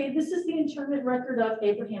 okay, this is the interment record of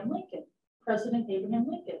Abraham Lincoln, President Abraham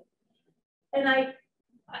Lincoln. And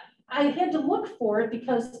I had to look for it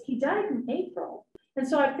because he died in April. And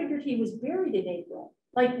so I figured he was buried in April,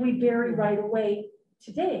 like we bury right away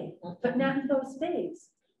today, but not in those days.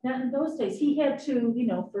 Not in those days. He had to, you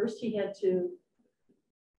know, first he had to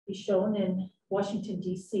be shown in Washington,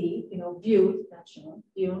 D.C., you know, viewed, not shown,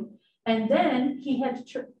 viewed. And then he had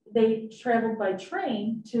to, they traveled by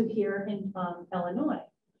train to here in Illinois.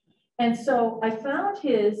 And so I found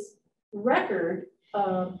his record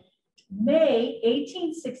of May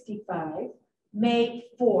 1865, May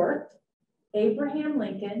 4th, Abraham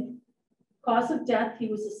Lincoln Cause of death, he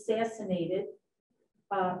was assassinated.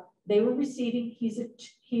 They were receiving, he's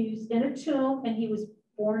in a tomb and he was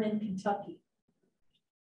born in Kentucky.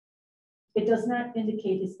 It does not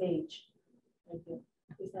indicate his age.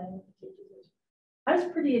 I was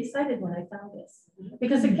pretty excited when I found this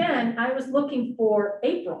because again, I was looking for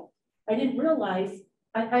April. I didn't realize,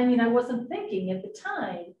 I mean, I wasn't thinking at the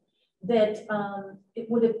time that it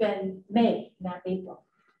would have been May, not April.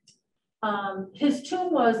 His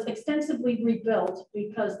tomb was extensively rebuilt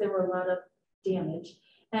because there were a lot of damage.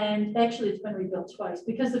 And actually it's been rebuilt twice.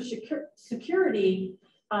 Because of security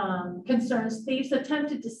concerns, thieves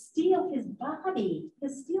attempted to steal his body,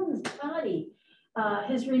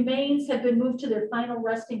 his remains have been moved to their final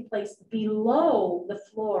resting place below the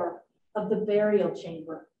floor of the burial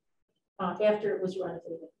chamber after it was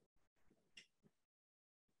renovated.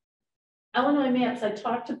 Illinois maps, I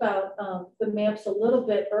talked about the maps a little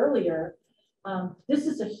bit earlier. This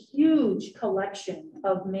is a huge collection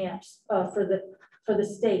of maps for the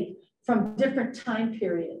state from different time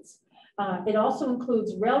periods. It also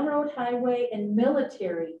includes railroad, highway, and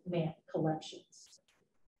military map collections.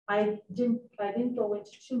 I didn't go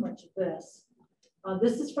into too much of this.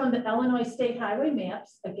 This is from the Illinois State Highway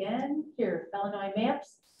Maps. Again, here, Illinois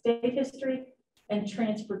maps, state history, and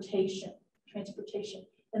transportation.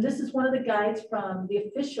 And this is one of the guides from the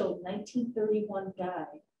official 1931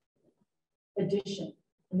 guide edition.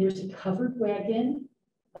 And there's a covered wagon,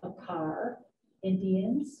 a car,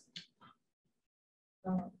 Indians.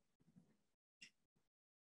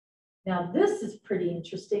 Now this is pretty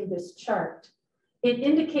interesting, this chart. It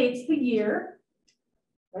indicates the year,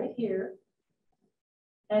 right here.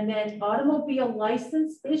 And then automobile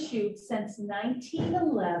license issued since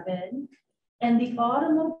 1911, and the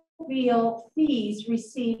automobile fees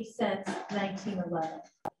received since 1911.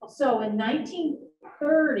 So in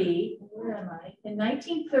 1930, where am I? In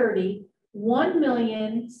 1930,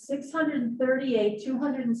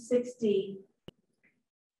 1,638,260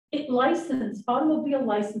 automobile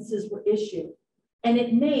licenses were issued, and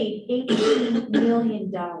it made $18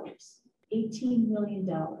 million. $18 million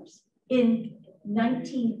in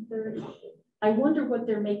 1930. I wonder what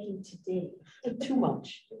they're making today. Too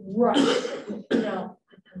much. Right. You know,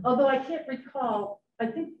 although I can't recall, I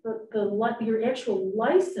think your actual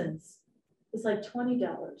license is like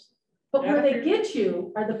 $20. But where they get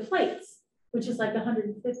you are the plates, which is like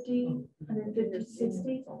 150,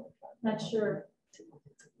 60. Not sure.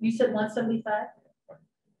 You said 175?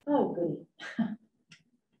 Oh, good.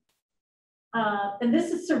 And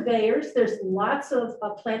this is surveyors. There's lots of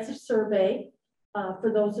plats of survey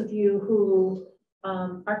for those of you who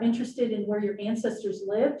are interested in where your ancestors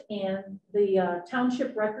lived, and the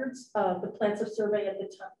township records of the plats of survey at the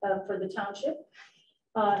for the township.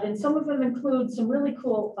 And some of them include some really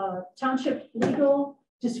cool township legal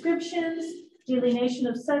descriptions, delineation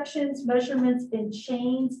of sections, measurements in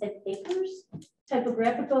chains and acres,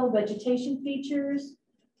 typographical vegetation features,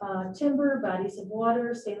 timber, bodies of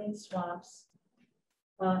water, saline swamps,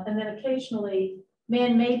 and then occasionally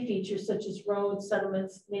man-made features such as roads,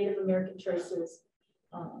 settlements, Native American traces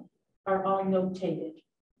are all notated.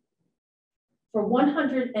 For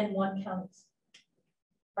 101 counties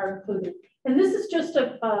are included. And this is just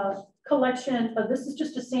a collection of, this is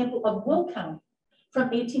just a sample of Will County from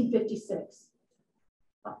 1856.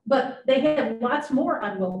 But they have lots more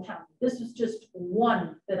on Will County. This was just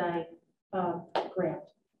one that I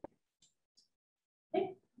grabbed.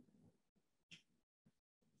 Okay.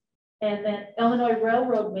 And then Illinois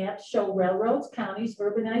railroad maps show railroads, counties,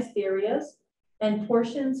 urbanized areas, and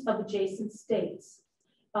portions of adjacent states.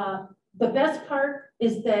 The best part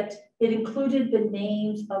is that it included the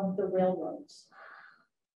names of the railroads.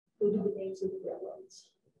 Included the names of the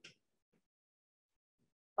railroads.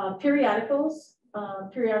 Periodicals.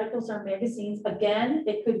 Periodicals are magazines. Again,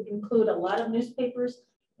 it could include a lot of newspapers.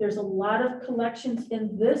 There's a lot of collections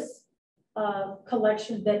in this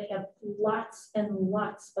collection that have lots and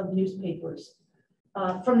lots of newspapers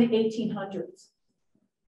from the 1800s.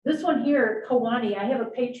 This one here, Kewanee, I have a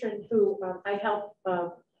patron who I help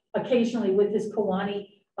occasionally with his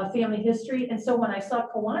Kewanee family history. And so when I saw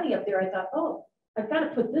Kewanee up there, I thought, oh, I've got to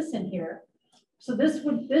put this in here. So these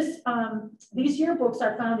yearbooks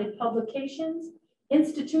are found in publications,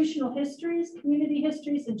 institutional histories, community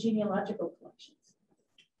histories, and genealogical collections.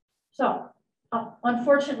 So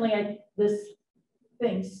unfortunately, this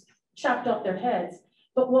thing's chopped off their heads.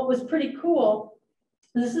 But what was pretty cool,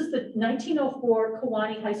 this is the 1904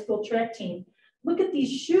 Kewanee High School track team. Look at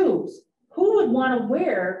these shoes. Who would want to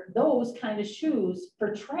wear those kind of shoes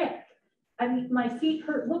for track? I mean, my feet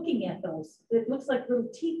hurt looking at those. It looks like little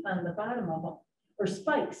teeth on the bottom of them, or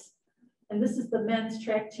spikes. And this is the men's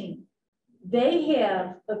track team. They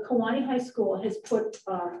have, the Kewanee High School has put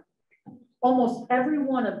almost every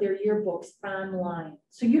one of their yearbooks online.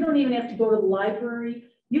 So you don't even have to go to the library.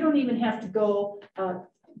 You don't even have to go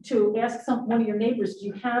to ask one of your neighbors, do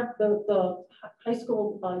you have the high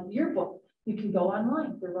school yearbook? You can go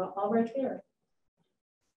online, they're all right there.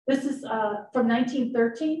 This is from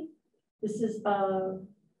 1913. This is a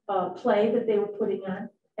play that they were putting on.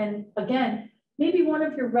 And again, maybe one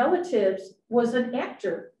of your relatives was an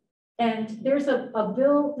actor. And there's a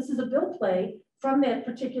bill, this is a bill play from that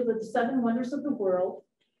particular, The Seven Wonders of the World.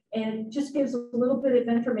 And it just gives a little bit of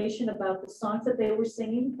information about the songs that they were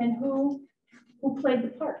singing and who played the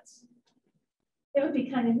parts. It would be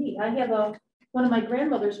kind of neat. I have one of my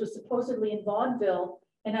grandmothers was supposedly in vaudeville,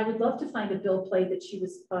 and I would love to find a bill play that she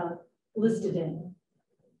was listed in.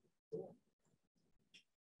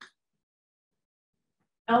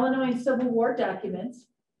 Illinois Civil War documents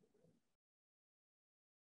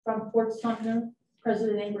from Fort Sumter,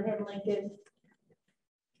 President Abraham Lincoln.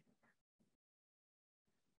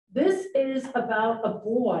 This is about a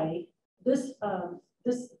boy. This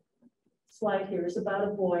slide here is about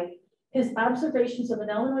a boy. His observations of an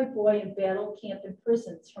Illinois boy in battle camp and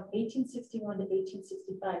prisons from 1861 to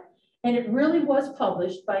 1865. And it really was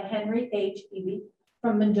published by Henry H. Eby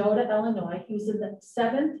from Mendota, Illinois. He was in the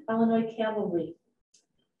 7th Illinois Cavalry.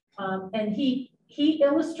 And he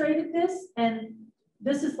illustrated this, and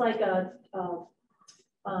this is like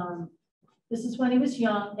this is when he was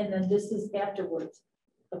young, and then this is afterwards.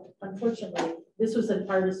 Unfortunately, this was an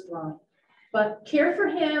artist drawing. But care for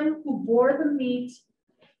him who bore the meat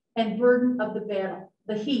and burden of the battle,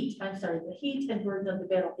 the heat and burden of the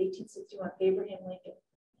battle, 1861, Abraham Lincoln.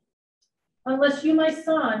 Unless you, my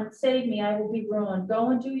son, save me, I will be ruined.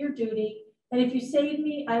 Go and do your duty. And if you save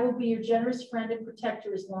me, I will be your generous friend and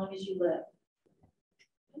protector as long as you live.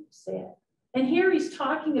 Sad. And here he's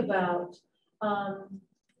talking about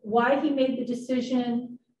why he made the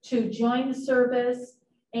decision to join the service,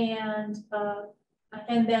 and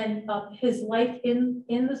then his life in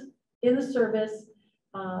the service.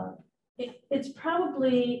 It's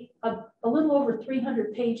probably a little over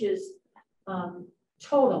 300 pages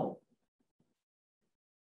total.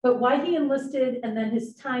 But why he enlisted and then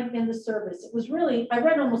his time in the service. It was really, I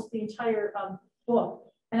read almost the entire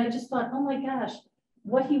book, and I just thought, oh my gosh,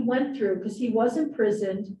 what he went through, because he was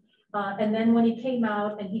imprisoned. And then when he came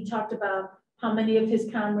out and he talked about how many of his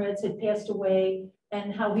comrades had passed away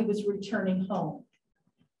and how he was returning home.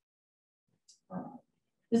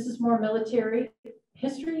 This is more military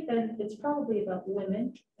history, and it's probably about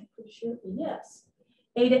women, I'm pretty sure, yes.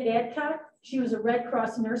 Ada Adcock, she was a Red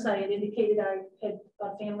Cross nurse. I had indicated I had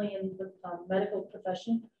a family in the medical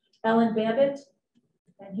profession. Ellen Babbitt,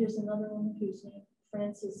 and here's another one whose name,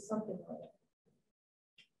 Frances something like that.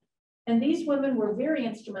 And these women were very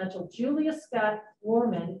instrumental. Julia Scott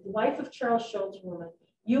Warman, wife of Charles Schultz Warman,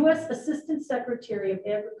 U.S. Assistant Secretary of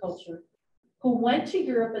Agriculture, who went to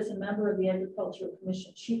Europe as a member of the Agricultural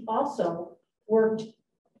Commission. She also worked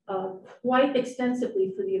quite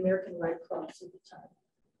extensively for the American Red Cross at the time.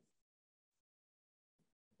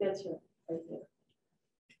 That's her right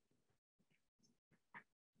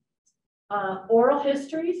there. Oral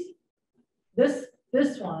histories. This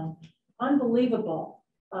one, unbelievable.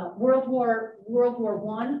 World War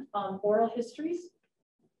I oral histories.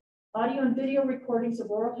 Audio and video recordings of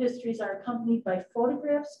oral histories are accompanied by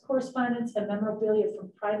photographs, correspondence, and memorabilia from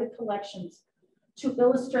private collections to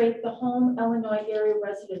illustrate the home Illinois area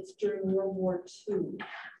residents during World War II.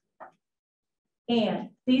 And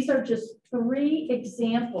these are just 3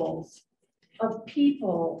 examples of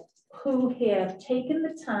people who have taken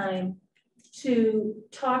the time to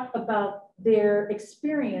talk about their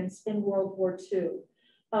experience in World War II.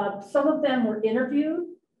 Some of them were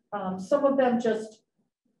interviewed, some of them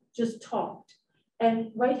just talked.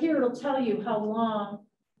 And right here, it'll tell you how long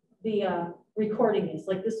the recording is.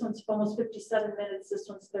 Like this one's almost 57 minutes, this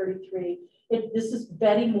one's 33. This is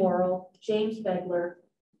Betty Morrill, James Begler.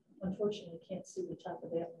 Unfortunately, I can't see the top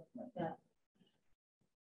of that one like that.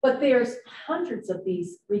 But there's hundreds of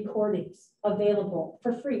these recordings available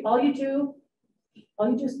for free. All you do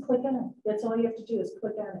is click on it. That's all you have to do is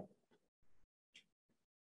click on it.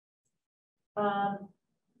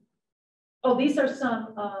 Oh, these are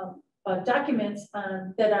some documents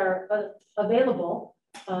that are available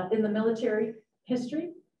in the military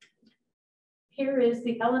history. Here is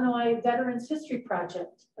the Illinois Veterans History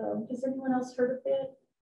Project. Has anyone else heard of that?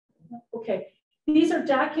 Okay, these are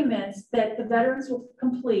documents that the veterans will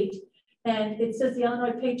complete, and it says the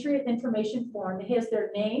Illinois Patriot Information Form. It has their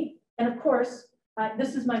name, and of course,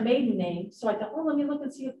 this is my maiden name, so I thought, oh, let me look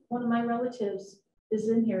and see if one of my relatives is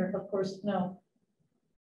in here. Of course, no.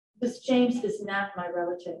 This James is not my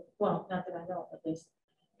relative. Well, not that I know of, at least.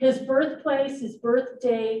 His birthplace, his birth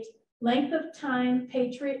date, length of time,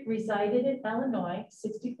 patriot, resided in Illinois,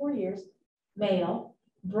 64 years, male.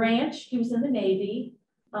 Branch, he was in the Navy.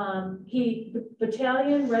 He,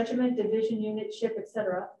 battalion, regiment, division, unit, ship,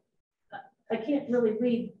 etc. I can't really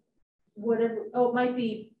read whatever, oh, it might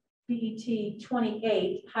be BET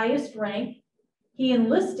 28, highest rank. He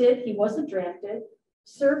enlisted, he wasn't drafted.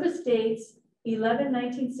 Service dates,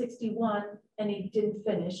 11/1961, and he didn't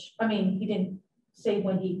finish. I mean, he didn't say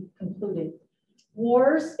when he concluded.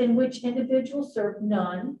 Wars in which individual served,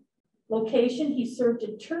 none. Location, he served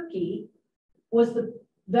in Turkey. Was the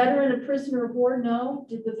veteran a prisoner of war? No.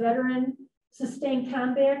 Did the veteran sustain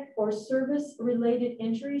combat or service-related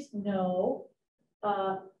injuries? No.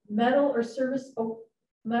 Medal or special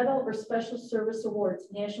service awards,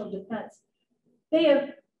 national defense. They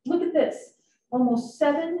have, look at this, almost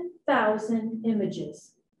 7,000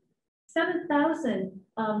 images. 7,000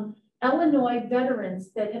 Illinois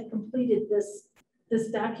veterans that have completed this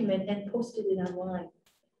document and posted it online.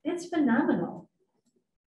 It's phenomenal.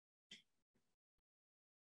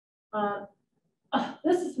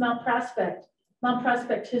 This is Mount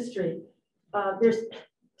Prospect history. There's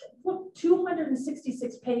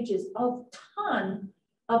 266 pages, a ton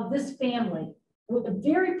of this family, with a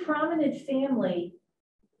very prominent family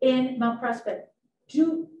in Mount Prospect.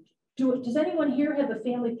 Does anyone here have a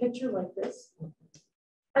family picture like this?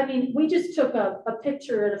 I mean, we just took a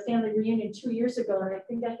picture at a family reunion 2 years ago, and I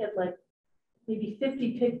think I had like maybe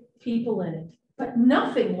 50 people in it, but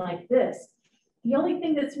nothing like this. The only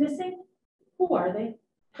thing that's missing, who are they?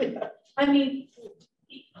 I mean,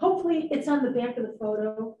 hopefully it's on the back of the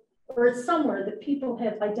photo, or it's somewhere that people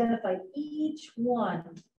have identified each one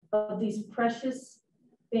of these precious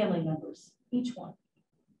family members, each one.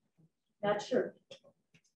 Not sure.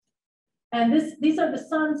 And these are the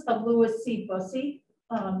sons of Louis C. Bussey.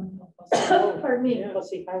 Pardon me.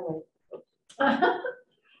 Bussey Highway.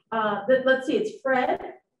 Let's see, it's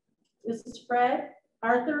Fred. This is Fred,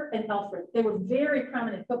 Arthur, and Alfred. They were very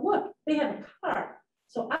prominent, but look, they have a car.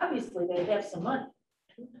 So obviously they have some money.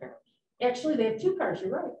 Actually, they have 2 cars,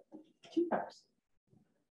 you're right, 2 cars.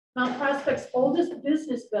 Mount Prospect's oldest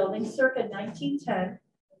business building, circa 1910.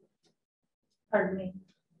 Pardon me.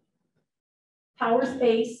 Powers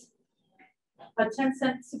Ace, a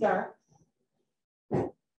 10-cent cigar.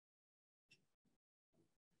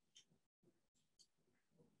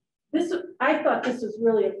 I thought this was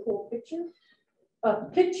really a cool picture.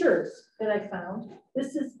 Pictures that I found.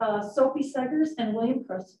 This is Sophie Seggers and William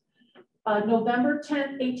Crust. November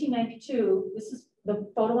 10th, 1892. This is the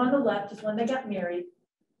photo on the left is when they got married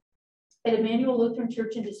at Emmanuel Lutheran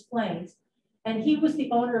Church in Des Plaines. And he was the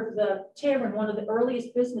owner of the tavern, one of the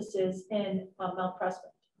earliest businesses in Mount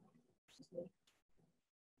Prospect.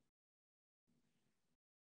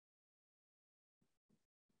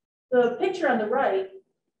 The picture on the right,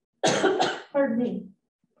 pardon me,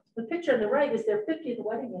 the picture on the right is their 50th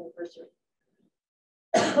wedding anniversary.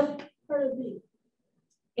 Pardon me.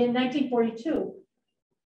 In 1942.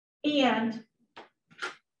 And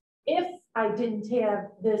if I didn't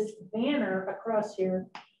have this banner across here,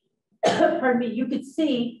 pardon me, you could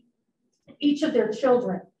see each of their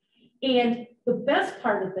children. And the best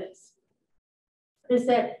part of this is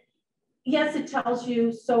that, yes, it tells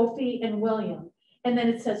you Sophie and William, and then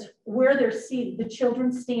it says where they're seated, the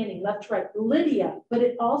children standing left to right, Lydia, but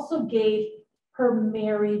it also gave her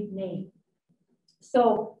married name.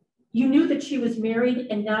 So you knew that she was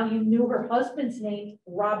married, and now you knew her husband's name,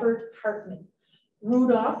 Robert Hartman.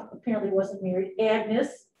 Rudolph apparently wasn't married.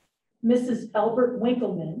 Agnes, Mrs. Albert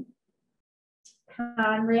Winkleman.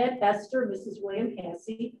 Conrad, Esther, Mrs. William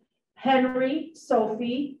Hassey. Henry,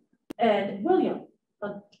 Sophie, and William.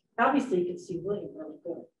 Obviously, you can see William really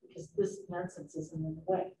good because this nonsense isn't in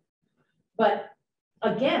the way. But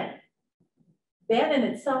again, that in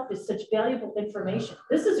itself is such valuable information.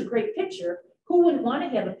 This is a great picture. Who wouldn't want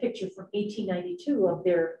to have a picture from 1892 of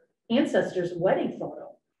their ancestors' wedding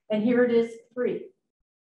photo? And here it is, 3.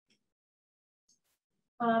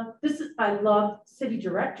 I love city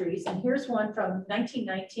directories, and here's one from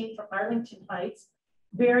 1919 from Arlington Heights,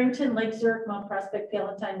 Barrington, Lake Zurich, Mount Prospect,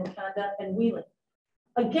 Palatine, Wakanda, and Wheeling.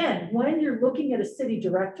 Again, when you're looking at a city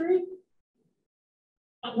directory,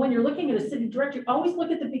 always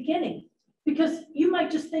look at the beginning, because you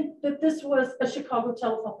might just think that this was a Chicago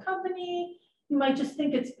telephone company. You might just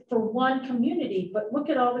think it's for one community, but look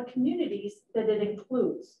at all the communities that it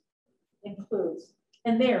includes.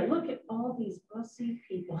 And there, look at all these Bussey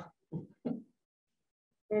people.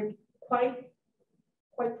 They're quite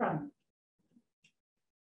prominent.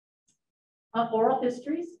 Oral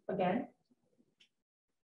histories, again.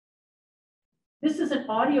 This is an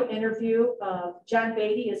audio interview of John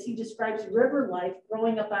Beatty as he describes river life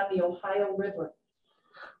growing up on the Ohio River.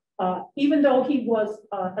 Even though he was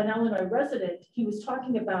an Illinois resident, he was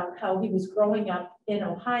talking about how he was growing up in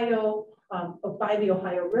Ohio, by the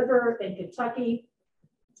Ohio River in Kentucky.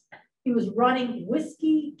 He was running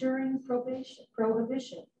whiskey during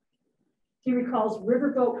Prohibition. He recalls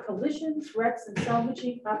riverboat collisions, wrecks, and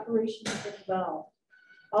salvaging operations involved.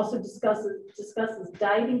 Also discusses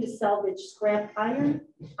diving to salvage scrap iron,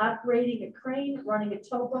 operating a crane, running a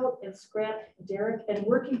towboat and scrap derrick, and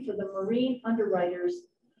working for the marine underwriters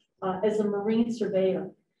as a marine surveyor.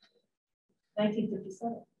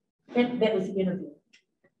 1957. And that was the interview.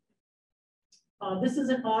 This is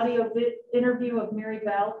an audio interview of Mary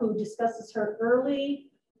Bell, who discusses her early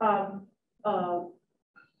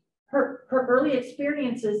her early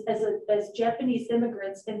experiences as Japanese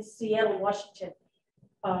immigrants in Seattle, Washington.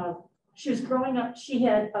 She was growing up, she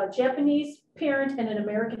had a Japanese parent and an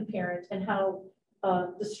American parent, and how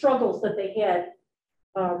the struggles that they had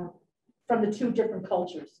from the two different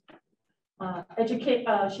cultures.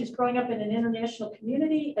 She's growing up in an international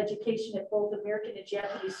community, education at both American and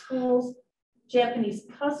Japanese schools, Japanese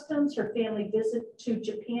customs, her family visit to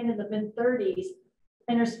Japan in the mid-30s,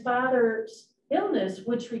 and her father's illness,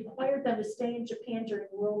 which required them to stay in Japan during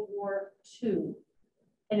World War II.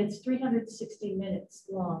 And it's 360 minutes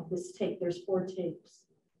long, this tape. There's 4 tapes.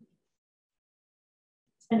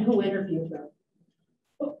 And who interviewed her?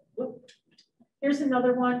 Here's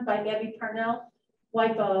another one by Abby Parnell,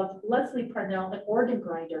 wife of Leslie Parnell, an organ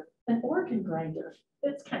grinder. An organ grinder,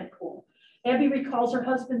 that's kind of cool. Abby recalls her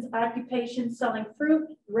husband's occupation selling fruit,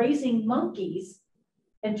 raising monkeys,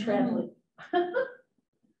 and traveling.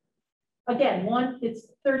 Again, it's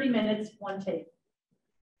 30 minutes, 1 tape.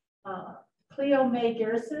 Cleo May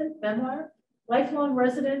Garrison, memoir, lifelong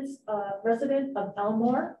resident of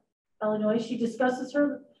Elmore, Illinois. She discusses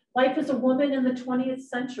her life as a woman in the 20th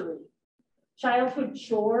century. Childhood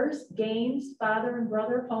chores, games, father and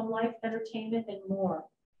brother, home life, entertainment, and more.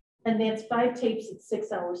 And that's 5 tapes at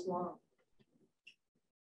 6 hours long.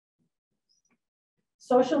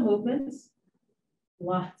 Social movements,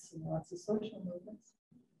 lots and lots of social movements.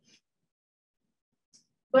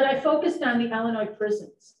 But I focused on the Illinois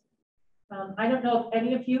prisons. I don't know if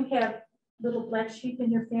any of you have little black sheep in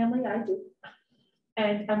your family. I do.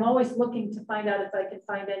 And I'm always looking to find out if I can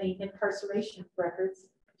find any incarceration records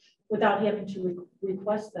without having to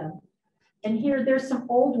request them. And here, there's some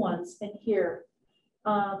old ones in here.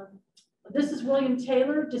 This is William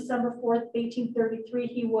Taylor, December 4th, 1833.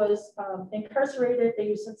 He was incarcerated.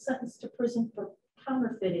 He was sentenced to prison for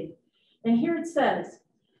counterfeiting. And here it says,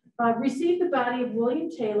 received the body of William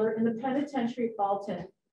Taylor in the penitentiary of Alton.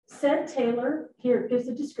 Said Taylor, here gives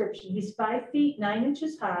a description. He's 5 feet 9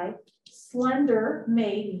 inches high, slender,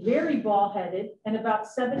 made, very bald-headed, and about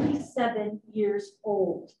 77 years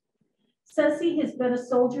old. Says he has been a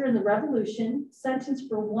soldier in the Revolution, sentenced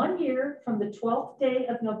for 1 year from the 12th day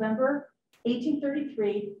of November,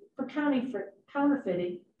 1833 for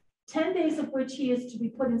counterfeiting, 10 days of which he is to be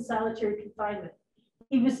put in solitary confinement.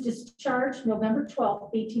 He was discharged November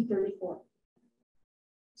 12th, 1834.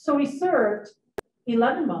 So he served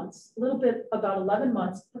 11 months, a little bit about 11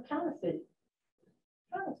 months for counterfeiting.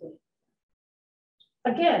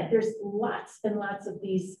 Again, there's lots and lots of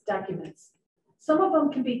these documents. Some of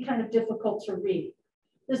them can be kind of difficult to read.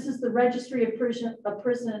 This is the registry of a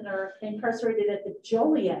prisoner incarcerated at the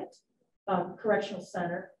Joliet Correctional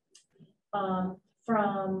Center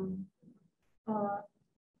from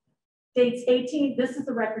dates this is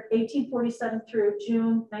the record 1847 through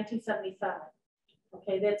June 1975.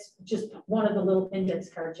 Okay, that's just one of the little index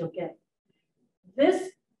cards you'll get.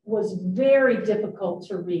 This was very difficult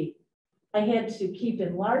to read. I had to keep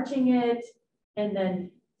enlarging it and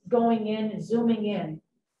then going in and zooming in.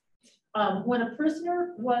 When a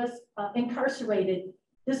prisoner was incarcerated,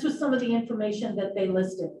 this was some of the information that they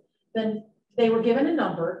listed. Then they were given a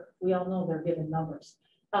number. We all know they're given numbers.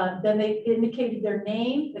 Then they indicated their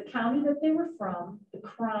name, the county that they were from, the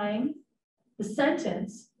crime, the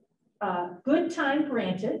sentence, good time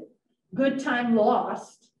granted, good time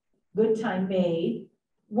lost, good time made,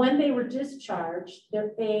 when they were discharged,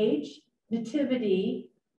 their age, nativity,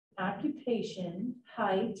 occupation,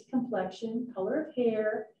 height, complexion, color of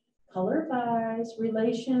hair, color of eyes,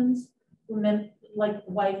 relations, like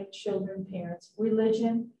wife, children, parents,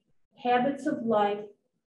 religion, habits of life,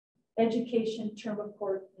 education, term of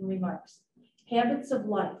court, and remarks. Habits of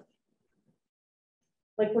life.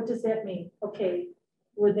 Like, what does that mean? Okay,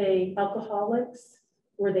 were they alcoholics?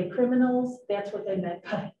 Were they criminals? That's what they meant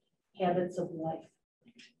by habits of life.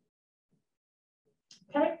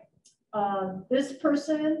 Okay, This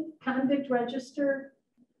person, convict register,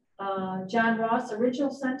 John Ross,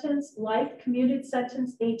 original sentence, life, commuted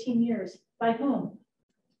sentence, 18 years. By whom?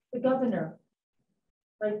 The governor,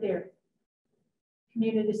 right there.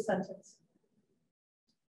 Commuted his sentence.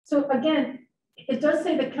 So again, it does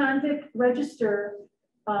say the convict register,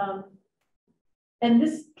 and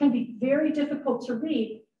this can be very difficult to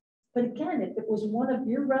read, but again, if it was one of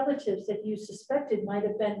your relatives that you suspected might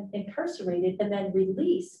have been incarcerated and then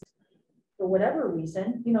released for whatever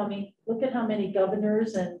reason, you know, I mean, look at how many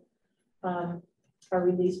governors and are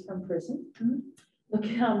released from prison. Look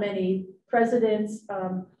at how many presidents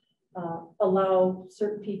allow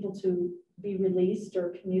certain people to be released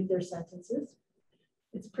or commute their sentences.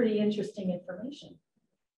 It's pretty interesting information.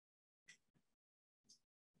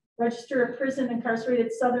 Register of prison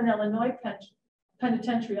incarcerated Southern Illinois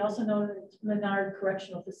Penitentiary, also known as Menard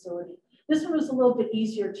Correctional Facility. This one was a little bit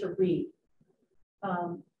easier to read.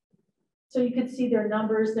 So you could see their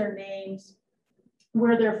numbers, their names,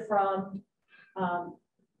 where they're from,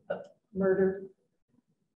 murder.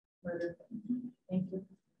 Thank you.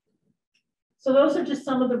 So those are just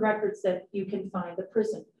some of the records that you can find, the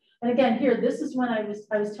prison. And again, here, this is when I was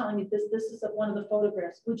telling you this is one of the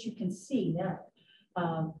photographs, which you can see now,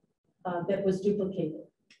 that was duplicated.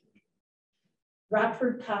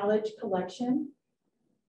 Rockford College collection.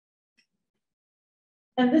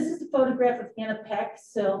 And this is a photograph of Anna Peck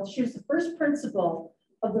Sill. She was the first principal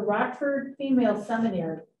of the Rockford Female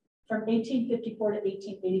Seminary from 1854 to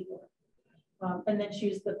 1884. And then she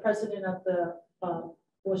was the president of the, well,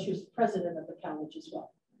 she was president of the college as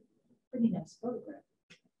well. Pretty nice photograph.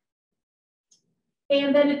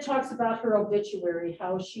 And then it talks about her obituary,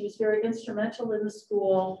 how she was very instrumental in the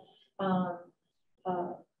school,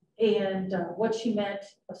 and what she meant,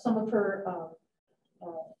 some of her,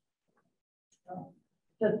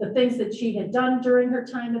 the things that she had done during her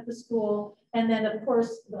time at the school. And then of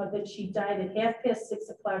course, that she died at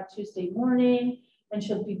 6:30 Tuesday morning, and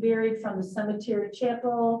she'll be buried from the cemetery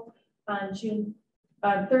chapel on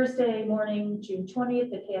Thursday morning, June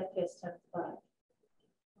 20th at 10:30.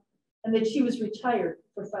 And that she was retired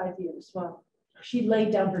for 5 years. Well, she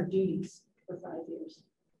laid down her duties for 5 years.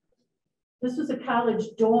 This was a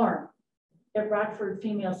college dorm at Rockford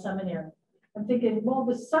Female Seminary. I'm thinking, well,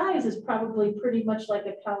 the size is probably pretty much like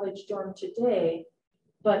a college dorm today,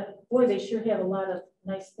 but boy, they sure have a lot of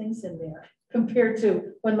nice things in there compared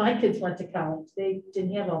to when my kids went to college. They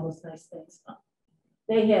didn't have all those nice things.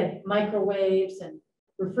 They had microwaves and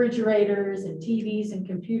refrigerators and TVs and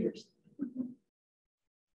computers.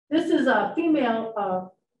 This is a female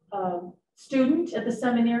student at the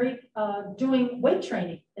seminary doing weight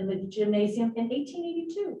training in the gymnasium in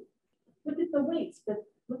 1882. Look at the weights, but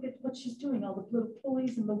look at what she's doing, all the little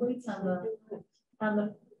pulleys and the weights on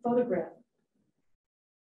the photograph.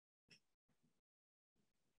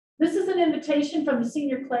 This is an invitation from the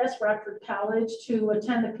senior class, Rockford College, to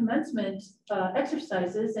attend the commencement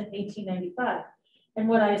exercises in 1895. And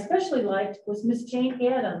what I especially liked was Miss Jane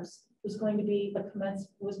Addams was going to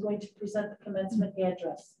present the commencement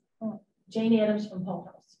address. Jane Addams from Hull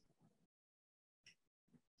House.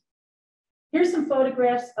 Here's some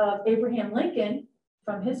photographs of Abraham Lincoln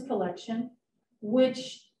from his collection,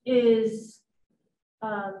 which is,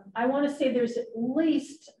 I want to say there's at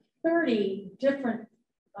least 30 different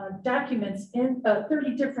documents in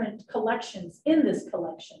 30 different collections in this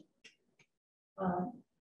collection.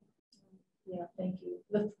 Yeah, thank you.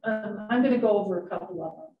 I'm going to go over a couple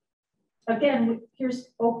of them. Again, here's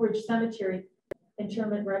Oak Ridge Cemetery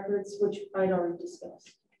interment records, which I'd already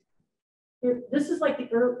discussed. Here, this is like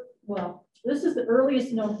this is the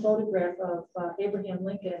earliest known photograph of Abraham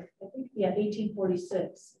Lincoln. I think, yeah,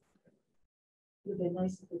 1846. It would have been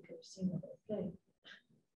nice if we could have seen the whole thing.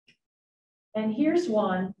 And here's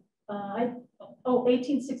one,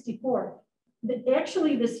 1864.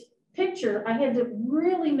 Actually, this picture, I had to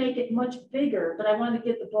really make it much bigger, but I wanted to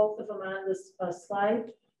get the both of them on this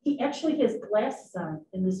slide. He actually has glasses on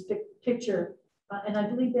in this picture, and I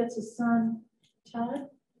believe that's his son, Todd.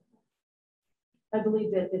 I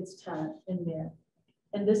believe that it's Todd in there.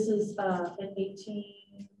 And this is in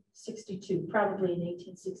 1862, probably in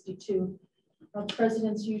 1862.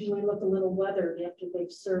 Presidents usually look a little weathered after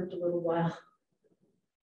they've served a little while.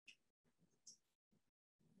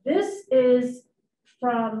 This is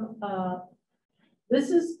from, this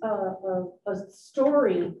is a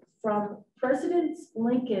story from President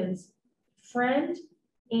Lincoln's friend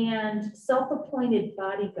and self-appointed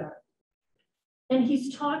bodyguard. And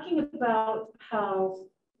he's talking about how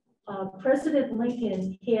President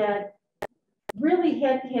Lincoln had really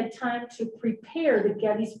hadn't had time to prepare the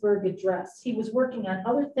Gettysburg Address. He was working on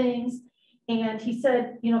other things, And he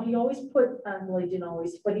said, you know, he always put, well, he didn't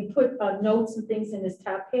always, but he put notes and things in his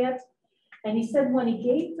top hat. And he said when he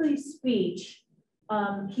gave the speech,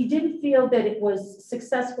 he didn't feel that it was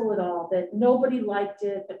successful at all, that nobody liked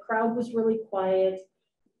it. The crowd was really quiet.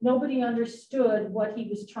 Nobody understood what he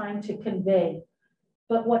was trying to convey.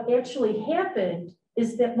 But what actually happened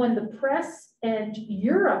is that when the press and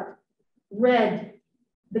Europe read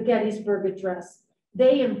the Gettysburg Address,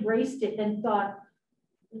 they embraced it and thought,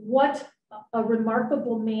 what a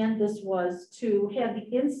remarkable man this was to have the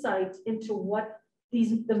insight into what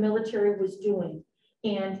the military was doing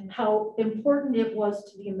and how important it was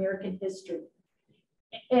to the American history.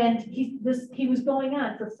 And he was going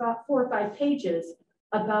on for 4 or 5 pages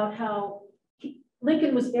about how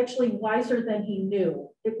Lincoln was actually wiser than he knew.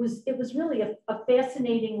 It was really a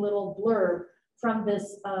fascinating little blurb from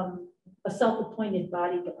this a self-appointed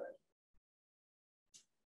bodyguard.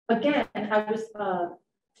 Again,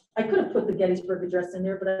 I could have put the Gettysburg Address in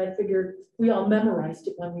there, but I figured we all memorized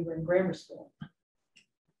it when we were in grammar school.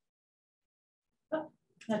 Oh,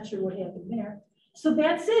 not sure what happened there. So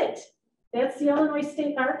that's it. That's the Illinois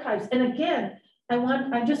State Archives. And again,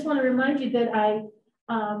 I just want to remind you that I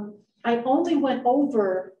only went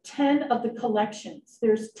over 10 of the collections.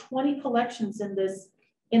 There's 20 collections in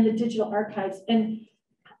the digital archives. And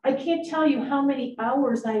I can't tell you how many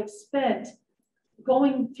hours I have spent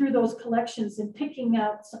going through those collections and picking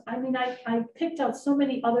out. I mean, I picked out so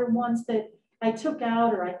many other ones that I took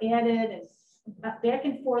out or I added and back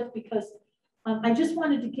and forth because I just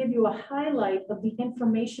wanted to give you a highlight of the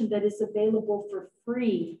information that is available for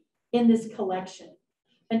free in this collection.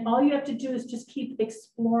 And all you have to do is just keep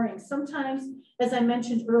exploring. Sometimes, as I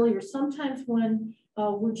mentioned earlier, sometimes when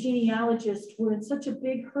we're genealogists, we're in such a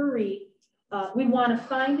big hurry. We want to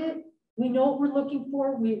find it. We know what we're looking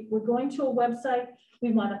for. We're going to a website.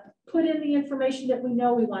 We want to put in the information that we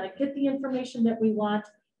know. We want to get the information that we want,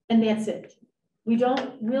 and that's it. We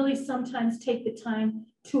don't really sometimes take the time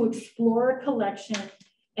to explore a collection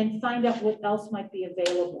and find out what else might be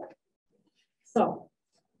available. So,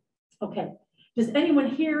 okay. Does anyone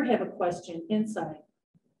here have a question inside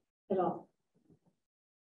at all?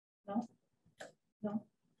 No? No?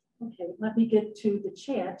 Okay, let me get to the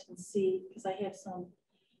chat and see, because I have some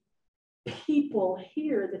people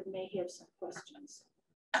here that may have some questions.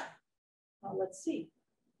 Let's see.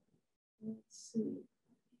 Let's see.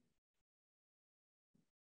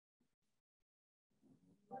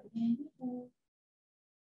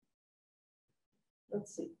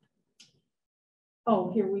 Let's see.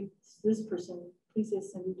 Oh, here this person, please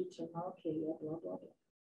send it to, okay, yeah, blah, blah, blah.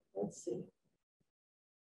 Let's see.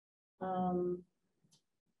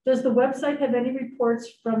 Does the website have any reports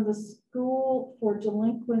from the school for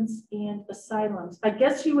delinquents and asylums? I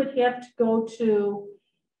guess you would have to go to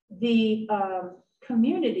the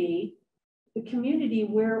community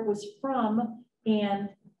where it was from and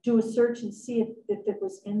do a search and see if it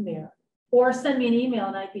was in there. Or send me an email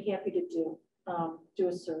and I'd be happy to do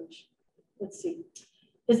a search. Let's see.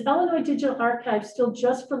 Is Illinois Digital Archive still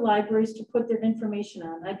just for libraries to put their information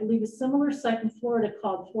on? I believe a similar site in Florida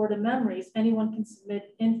called Florida Memories, anyone can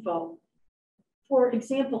submit info. For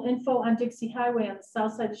example, info on Dixie Highway on the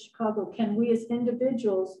south side of Chicago. Can we as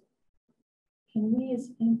individuals, because we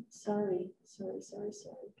as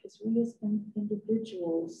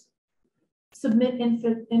individuals submit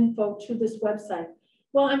info to this website?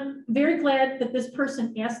 Well, I'm very glad that this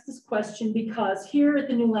person asked this question because here at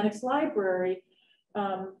the New Lenox Library,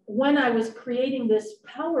 when I was creating this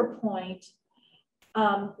PowerPoint,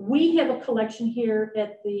 we have a collection here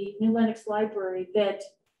at the New Lenox Library that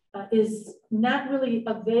is not really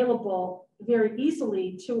available very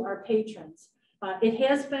easily to our patrons. It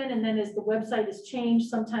has been, and then as the website has changed,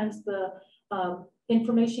 sometimes the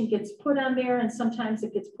information gets put on there and sometimes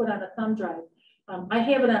it gets put on a thumb drive. I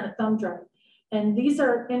have it on a thumb drive. And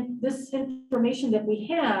this information that we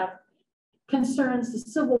have concerns the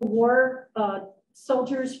Civil War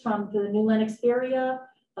soldiers from the New Lenox area,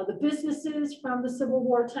 the businesses from the Civil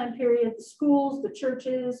War time period, the schools, the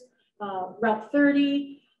churches, Route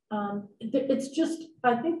 30. It's just,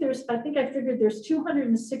 I figured there's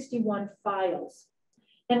 261 files.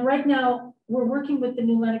 And right now we're working with the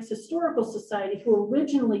New Lenox Historical Society, who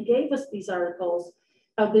originally gave us these articles,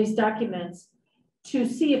 these documents, to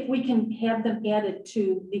see if we can have them added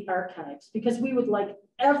to the archives, because we would like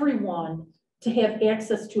everyone to have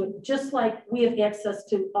access to it, just like we have access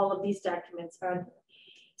to all of these documents on here.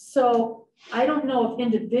 So I don't know if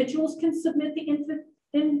individuals can submit the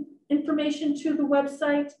information to the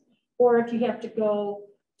website, or if you have to go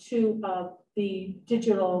to the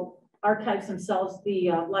digital archives themselves,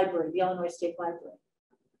 the library, the Illinois State Library.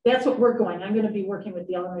 that's what we're going. I'm going to be working with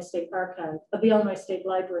the Illinois State Archive, the Illinois State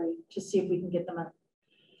Library, to see if we can get them out.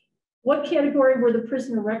 What category were the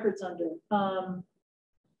prisoner records under?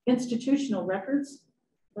 Institutional records.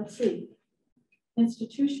 Let's see.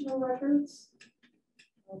 Institutional records.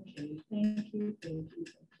 Okay, thank you, thank you,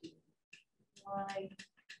 thank you. Why?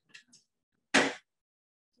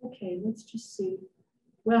 Okay, let's just see.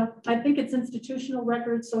 Well, I think it's institutional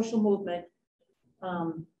records, social movement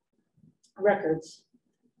records,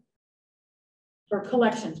 or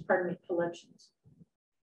collections, pardon me, collections.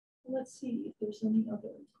 Let's see if there's any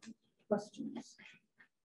other questions.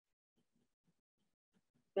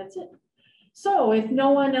 That's it. So if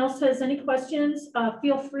no one else has any questions,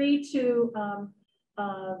 feel free to,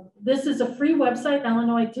 this is a free website,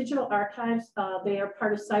 Illinois Digital Archives. They are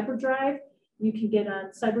part of CyberDrive. You can get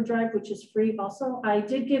on CyberDrive, which is free also. I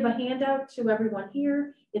did give a handout to everyone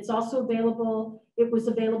here. It's also available. It was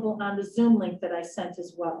available on the Zoom link that I sent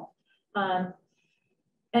as well. And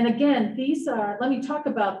again, these are, let me talk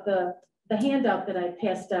about the handout that I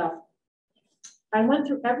passed out. I went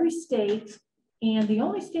through every state, and the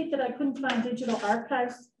only state that I couldn't find digital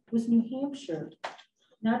archives was New Hampshire.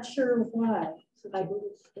 Not sure why. I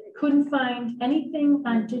couldn't find anything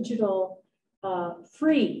on digital,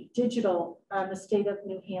 free digital on the state of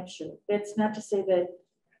New Hampshire. That's not to say that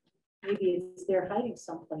maybe it's there hiding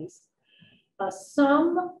someplace.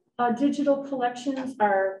 Some digital collections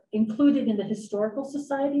are included in the historical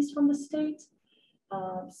societies from the state.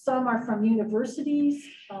 Some are from universities.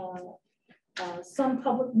 Some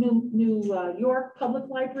New York Public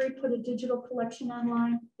Library put a digital collection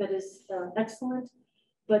online that is excellent.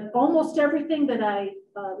 But almost everything that I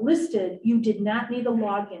listed, you did not need a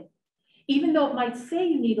login. Even though it might say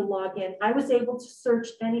you need a login, I was able to search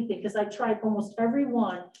anything because I tried almost every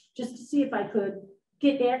one just to see if I could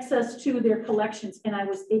get access to their collections. And I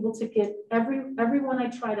was able to get every one I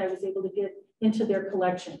tried, I was able to get into their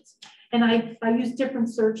collections. And I used different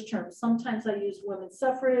search terms. Sometimes I use women's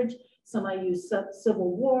suffrage, some I use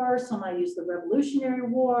Civil War, some I use the Revolutionary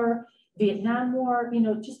War, Vietnam War, you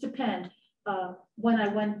know, just depend. When I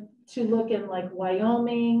went to look in like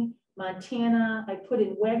Wyoming, Montana, I put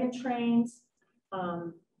in wagon trains,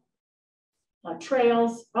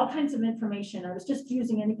 trails, all kinds of information. I was just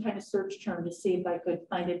using any kind of search term to see if I could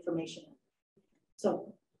find information.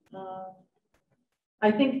 So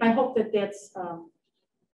I hope that that's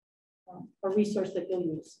a resource that you'll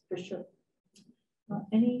use for sure.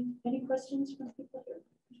 Any questions from people here?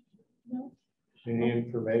 No? Any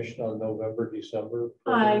information on November, December?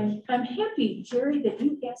 I'm happy, Jerry, that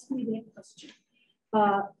you asked me that question.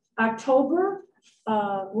 October,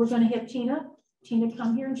 we're going to have Tina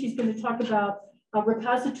come here, and she's going to talk about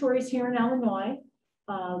repositories here in Illinois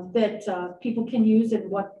that people can use and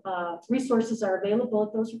what resources are available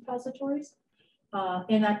at those repositories.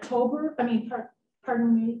 In October, I mean,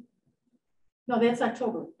 pardon me. No, that's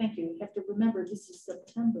October. Thank you. You have to remember this is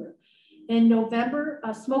September. In November,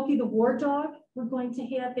 Smokey the War Dog, we're going to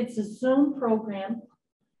have, it's a Zoom program,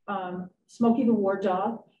 Smokey the War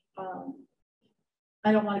Dog.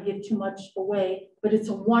 I don't want to give too much away, but it's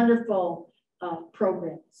a wonderful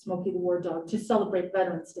program, Smokey the War Dog, to celebrate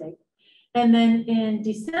Veterans Day. And then in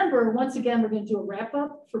December, once again, we're going to do a wrap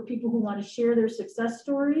up for people who want to share their success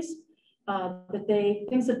stories,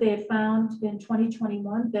 things that they have found in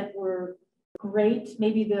 2021 that were great,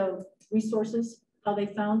 maybe the resources, how they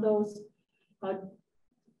found those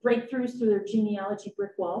breakthroughs through their genealogy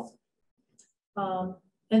brick walls. And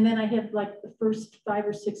then I have like the first 5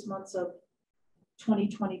 or 6 months of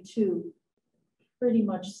 2022 pretty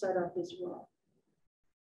much set up as well.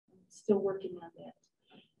 I'm still working on that.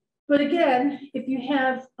 But again, if you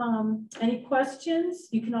have any questions,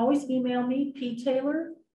 you can always email me,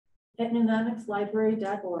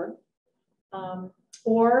 ptaylor@mnemonicslibrary.org.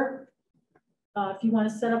 Or if you want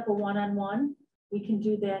to set up a one-on-one, we can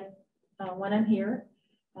do that when I'm here.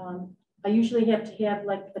 I usually have to have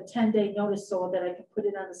like a 10-day notice so that I can put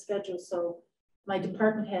it on the schedule so my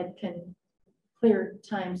department head can clear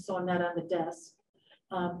time so I'm not on the desk.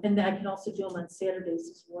 And then I can also do them on Saturdays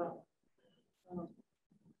as well.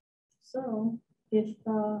 So if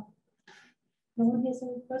no one has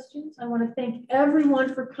any questions, I want to thank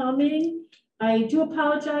everyone for coming. I do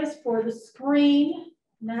apologize for the screen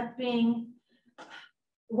not being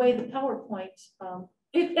the way the PowerPoint.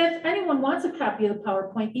 If anyone wants a copy of the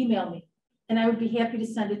PowerPoint, email me and I would be happy to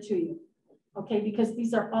send it to you. Okay, because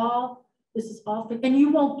these are all, this is all, and you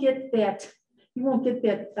won't get that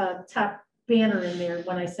top banner in there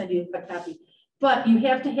when I send you a copy. But you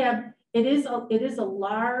have to have, it is a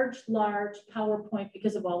large PowerPoint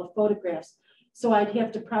because of all the photographs. So I'd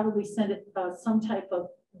have to probably send it some type of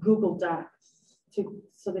Google Doc.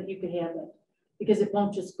 so that you could have it. Because it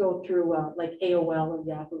won't just go through like AOL or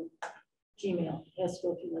Yahoo, Gmail. It has to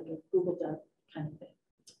go through like a Google Doc kind of thing.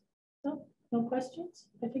 So, no questions?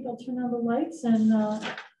 I think I'll turn on the lights and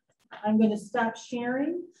I'm going to stop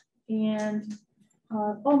sharing. And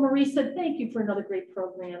oh, Marie said, thank you for another great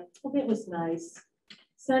program. Oh, it was nice.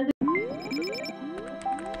 Send it.